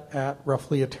that at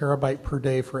roughly 1 terabyte per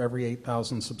day for every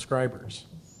 8,000 subscribers.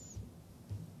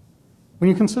 When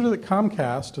you consider that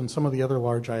Comcast and some of the other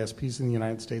large ISPs in the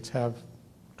United States have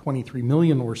 23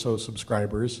 million or so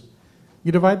subscribers,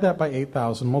 you divide that by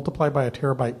 8,000, multiply by 1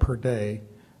 terabyte per day,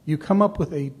 you come up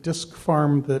with a disk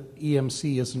farm that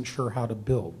EMC isn't sure how to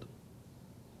build.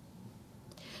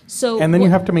 And then you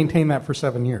have to maintain that for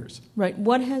 7 years. Right.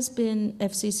 What has been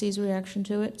FCC's reaction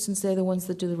to it, since they're the ones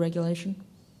that do the regulation?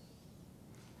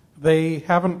 They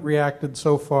haven't reacted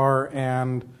so far,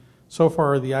 and so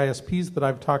far the ISPs that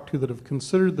I've talked to that have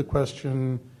considered the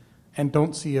question and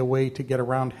don't see a way to get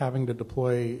around having to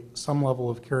deploy some level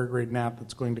of carrier-grade NAT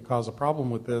that's going to cause a problem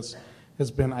with this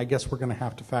has been, I guess we're going to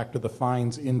have to factor the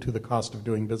fines into the cost of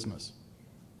doing business.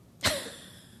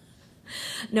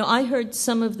 Now, I heard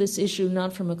some of this issue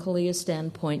not from a CALIA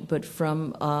standpoint, but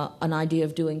from an idea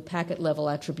of doing packet-level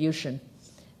attribution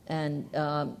and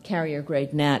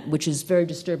carrier-grade NAT, which is very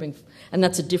disturbing, and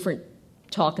that's a different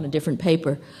talk in a different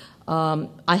paper.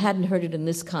 I hadn't heard it in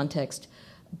this context,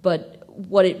 but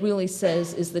what it really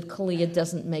says is that CALIA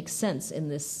doesn't make sense in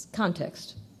this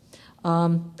context.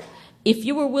 If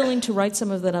you were willing to write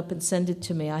some of that up and send it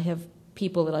to me, I have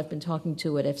people that I've been talking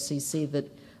to at FCC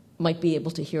that might be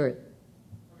able to hear it.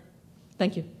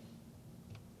 Thank you.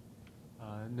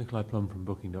 Nikolai Plum from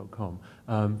Booking.com.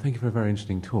 Thank you for a very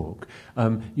interesting talk.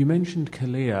 You mentioned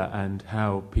CALIA and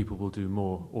how people will do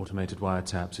more automated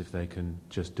wiretaps if they can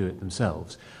just do it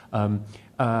themselves.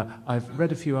 I've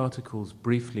read a few articles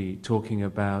briefly talking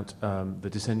about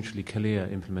that essentially CALIA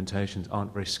implementations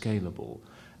aren't very scalable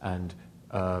and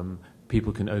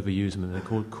people can overuse them and they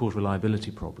cause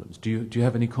reliability problems. Do you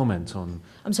have any comments on?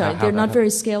 I'm sorry, they're not very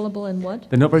scalable in what?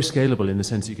 They're not very scalable in the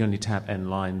sense that you can only tap N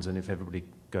lines, and if everybody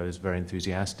goes very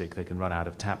enthusiastic, they can run out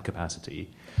of tap capacity.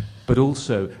 But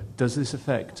also, does this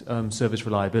affect service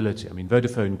reliability? I mean,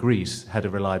 Vodafone Greece had a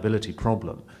reliability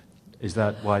problem. Is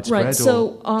that widespread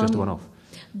or just a one-off?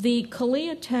 The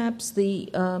CALIA taps,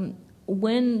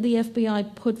 when the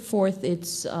FBI put forth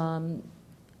its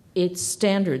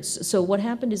standards. So what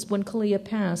happened is when CALIA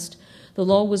passed, the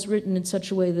law was written in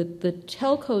such a way that the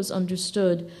telcos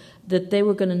understood that they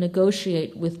were going to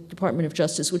negotiate with Department of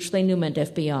Justice, which they knew meant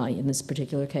FBI in this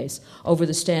particular case, over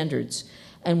the standards.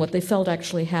 And what they felt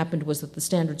actually happened was that the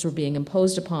standards were being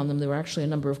imposed upon them. There were actually a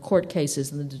number of court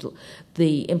cases, and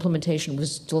the implementation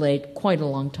was delayed quite a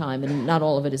long time, and not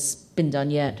all of it has been done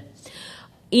yet.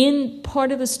 In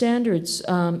part of the standards,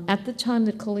 at the time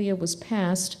that CALIA was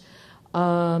passed,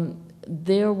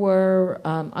 there were,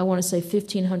 I want to say,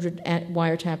 1,500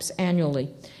 wiretaps annually,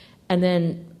 and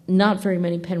then not very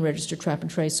many pen register trap and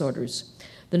trace orders.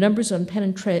 The numbers on pen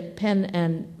and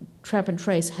trap and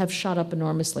trace have shot up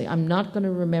enormously. I'm not going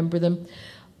to remember them.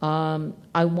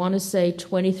 I want to say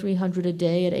 2,300 a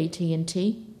day at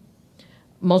AT&T.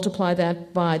 Multiply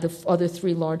that by the other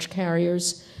 3 large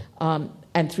carriers and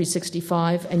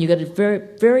 365, and you get a very,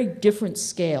 very different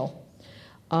scale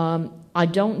I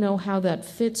don't know how that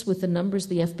fits with the numbers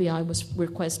the FBI was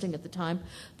requesting at the time.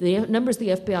 The numbers the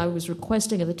FBI was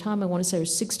requesting at the time, I want to say, were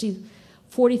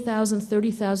 40,000,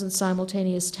 30,000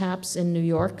 simultaneous taps in New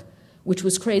York, which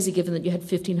was crazy given that you had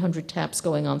 1,500 taps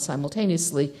going on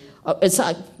simultaneously.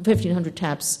 1,500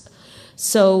 taps.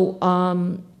 So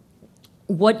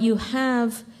what you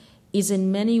have is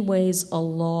in many ways a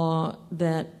law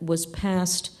that was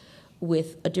passed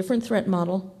with a different threat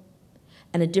model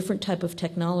and a different type of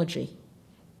technology,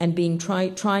 and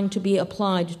trying to be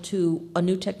applied to a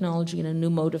new technology and a new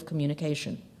mode of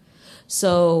communication.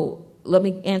 So let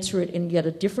me answer it in yet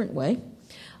a different way.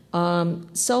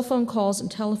 Cell phone calls and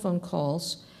telephone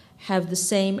calls have the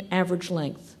same average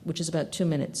length, which is about 2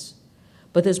 minutes.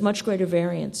 But there's much greater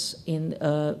variance in,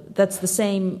 that's the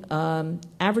same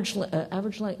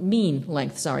mean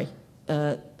length,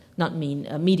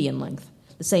 median length,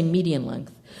 the same median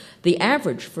length. The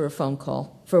average for a phone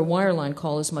call, for a wireline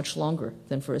call, is much longer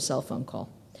than for a cell phone call.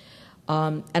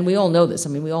 And we all know this. I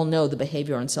mean, we all know the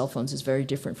behavior on cell phones is very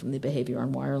different from the behavior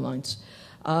on wirelines.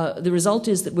 The result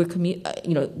is that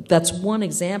that's one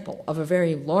example of a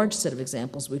very large set of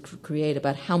examples we could create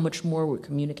about how much more we're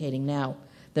communicating now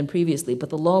than previously. But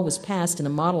the law was passed in a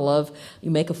model of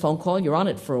you make a phone call, you're on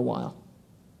it for a while.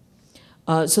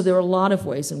 So there are a lot of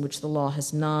ways in which the law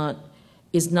is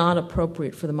not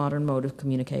appropriate for the modern mode of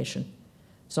communication.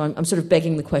 So I'm sort of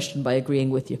begging the question by agreeing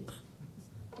with you.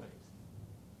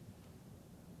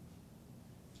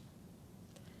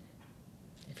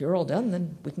 If you're all done,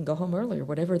 then we can go home early or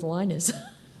whatever the line is.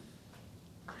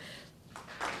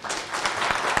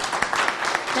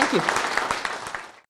 Thank you.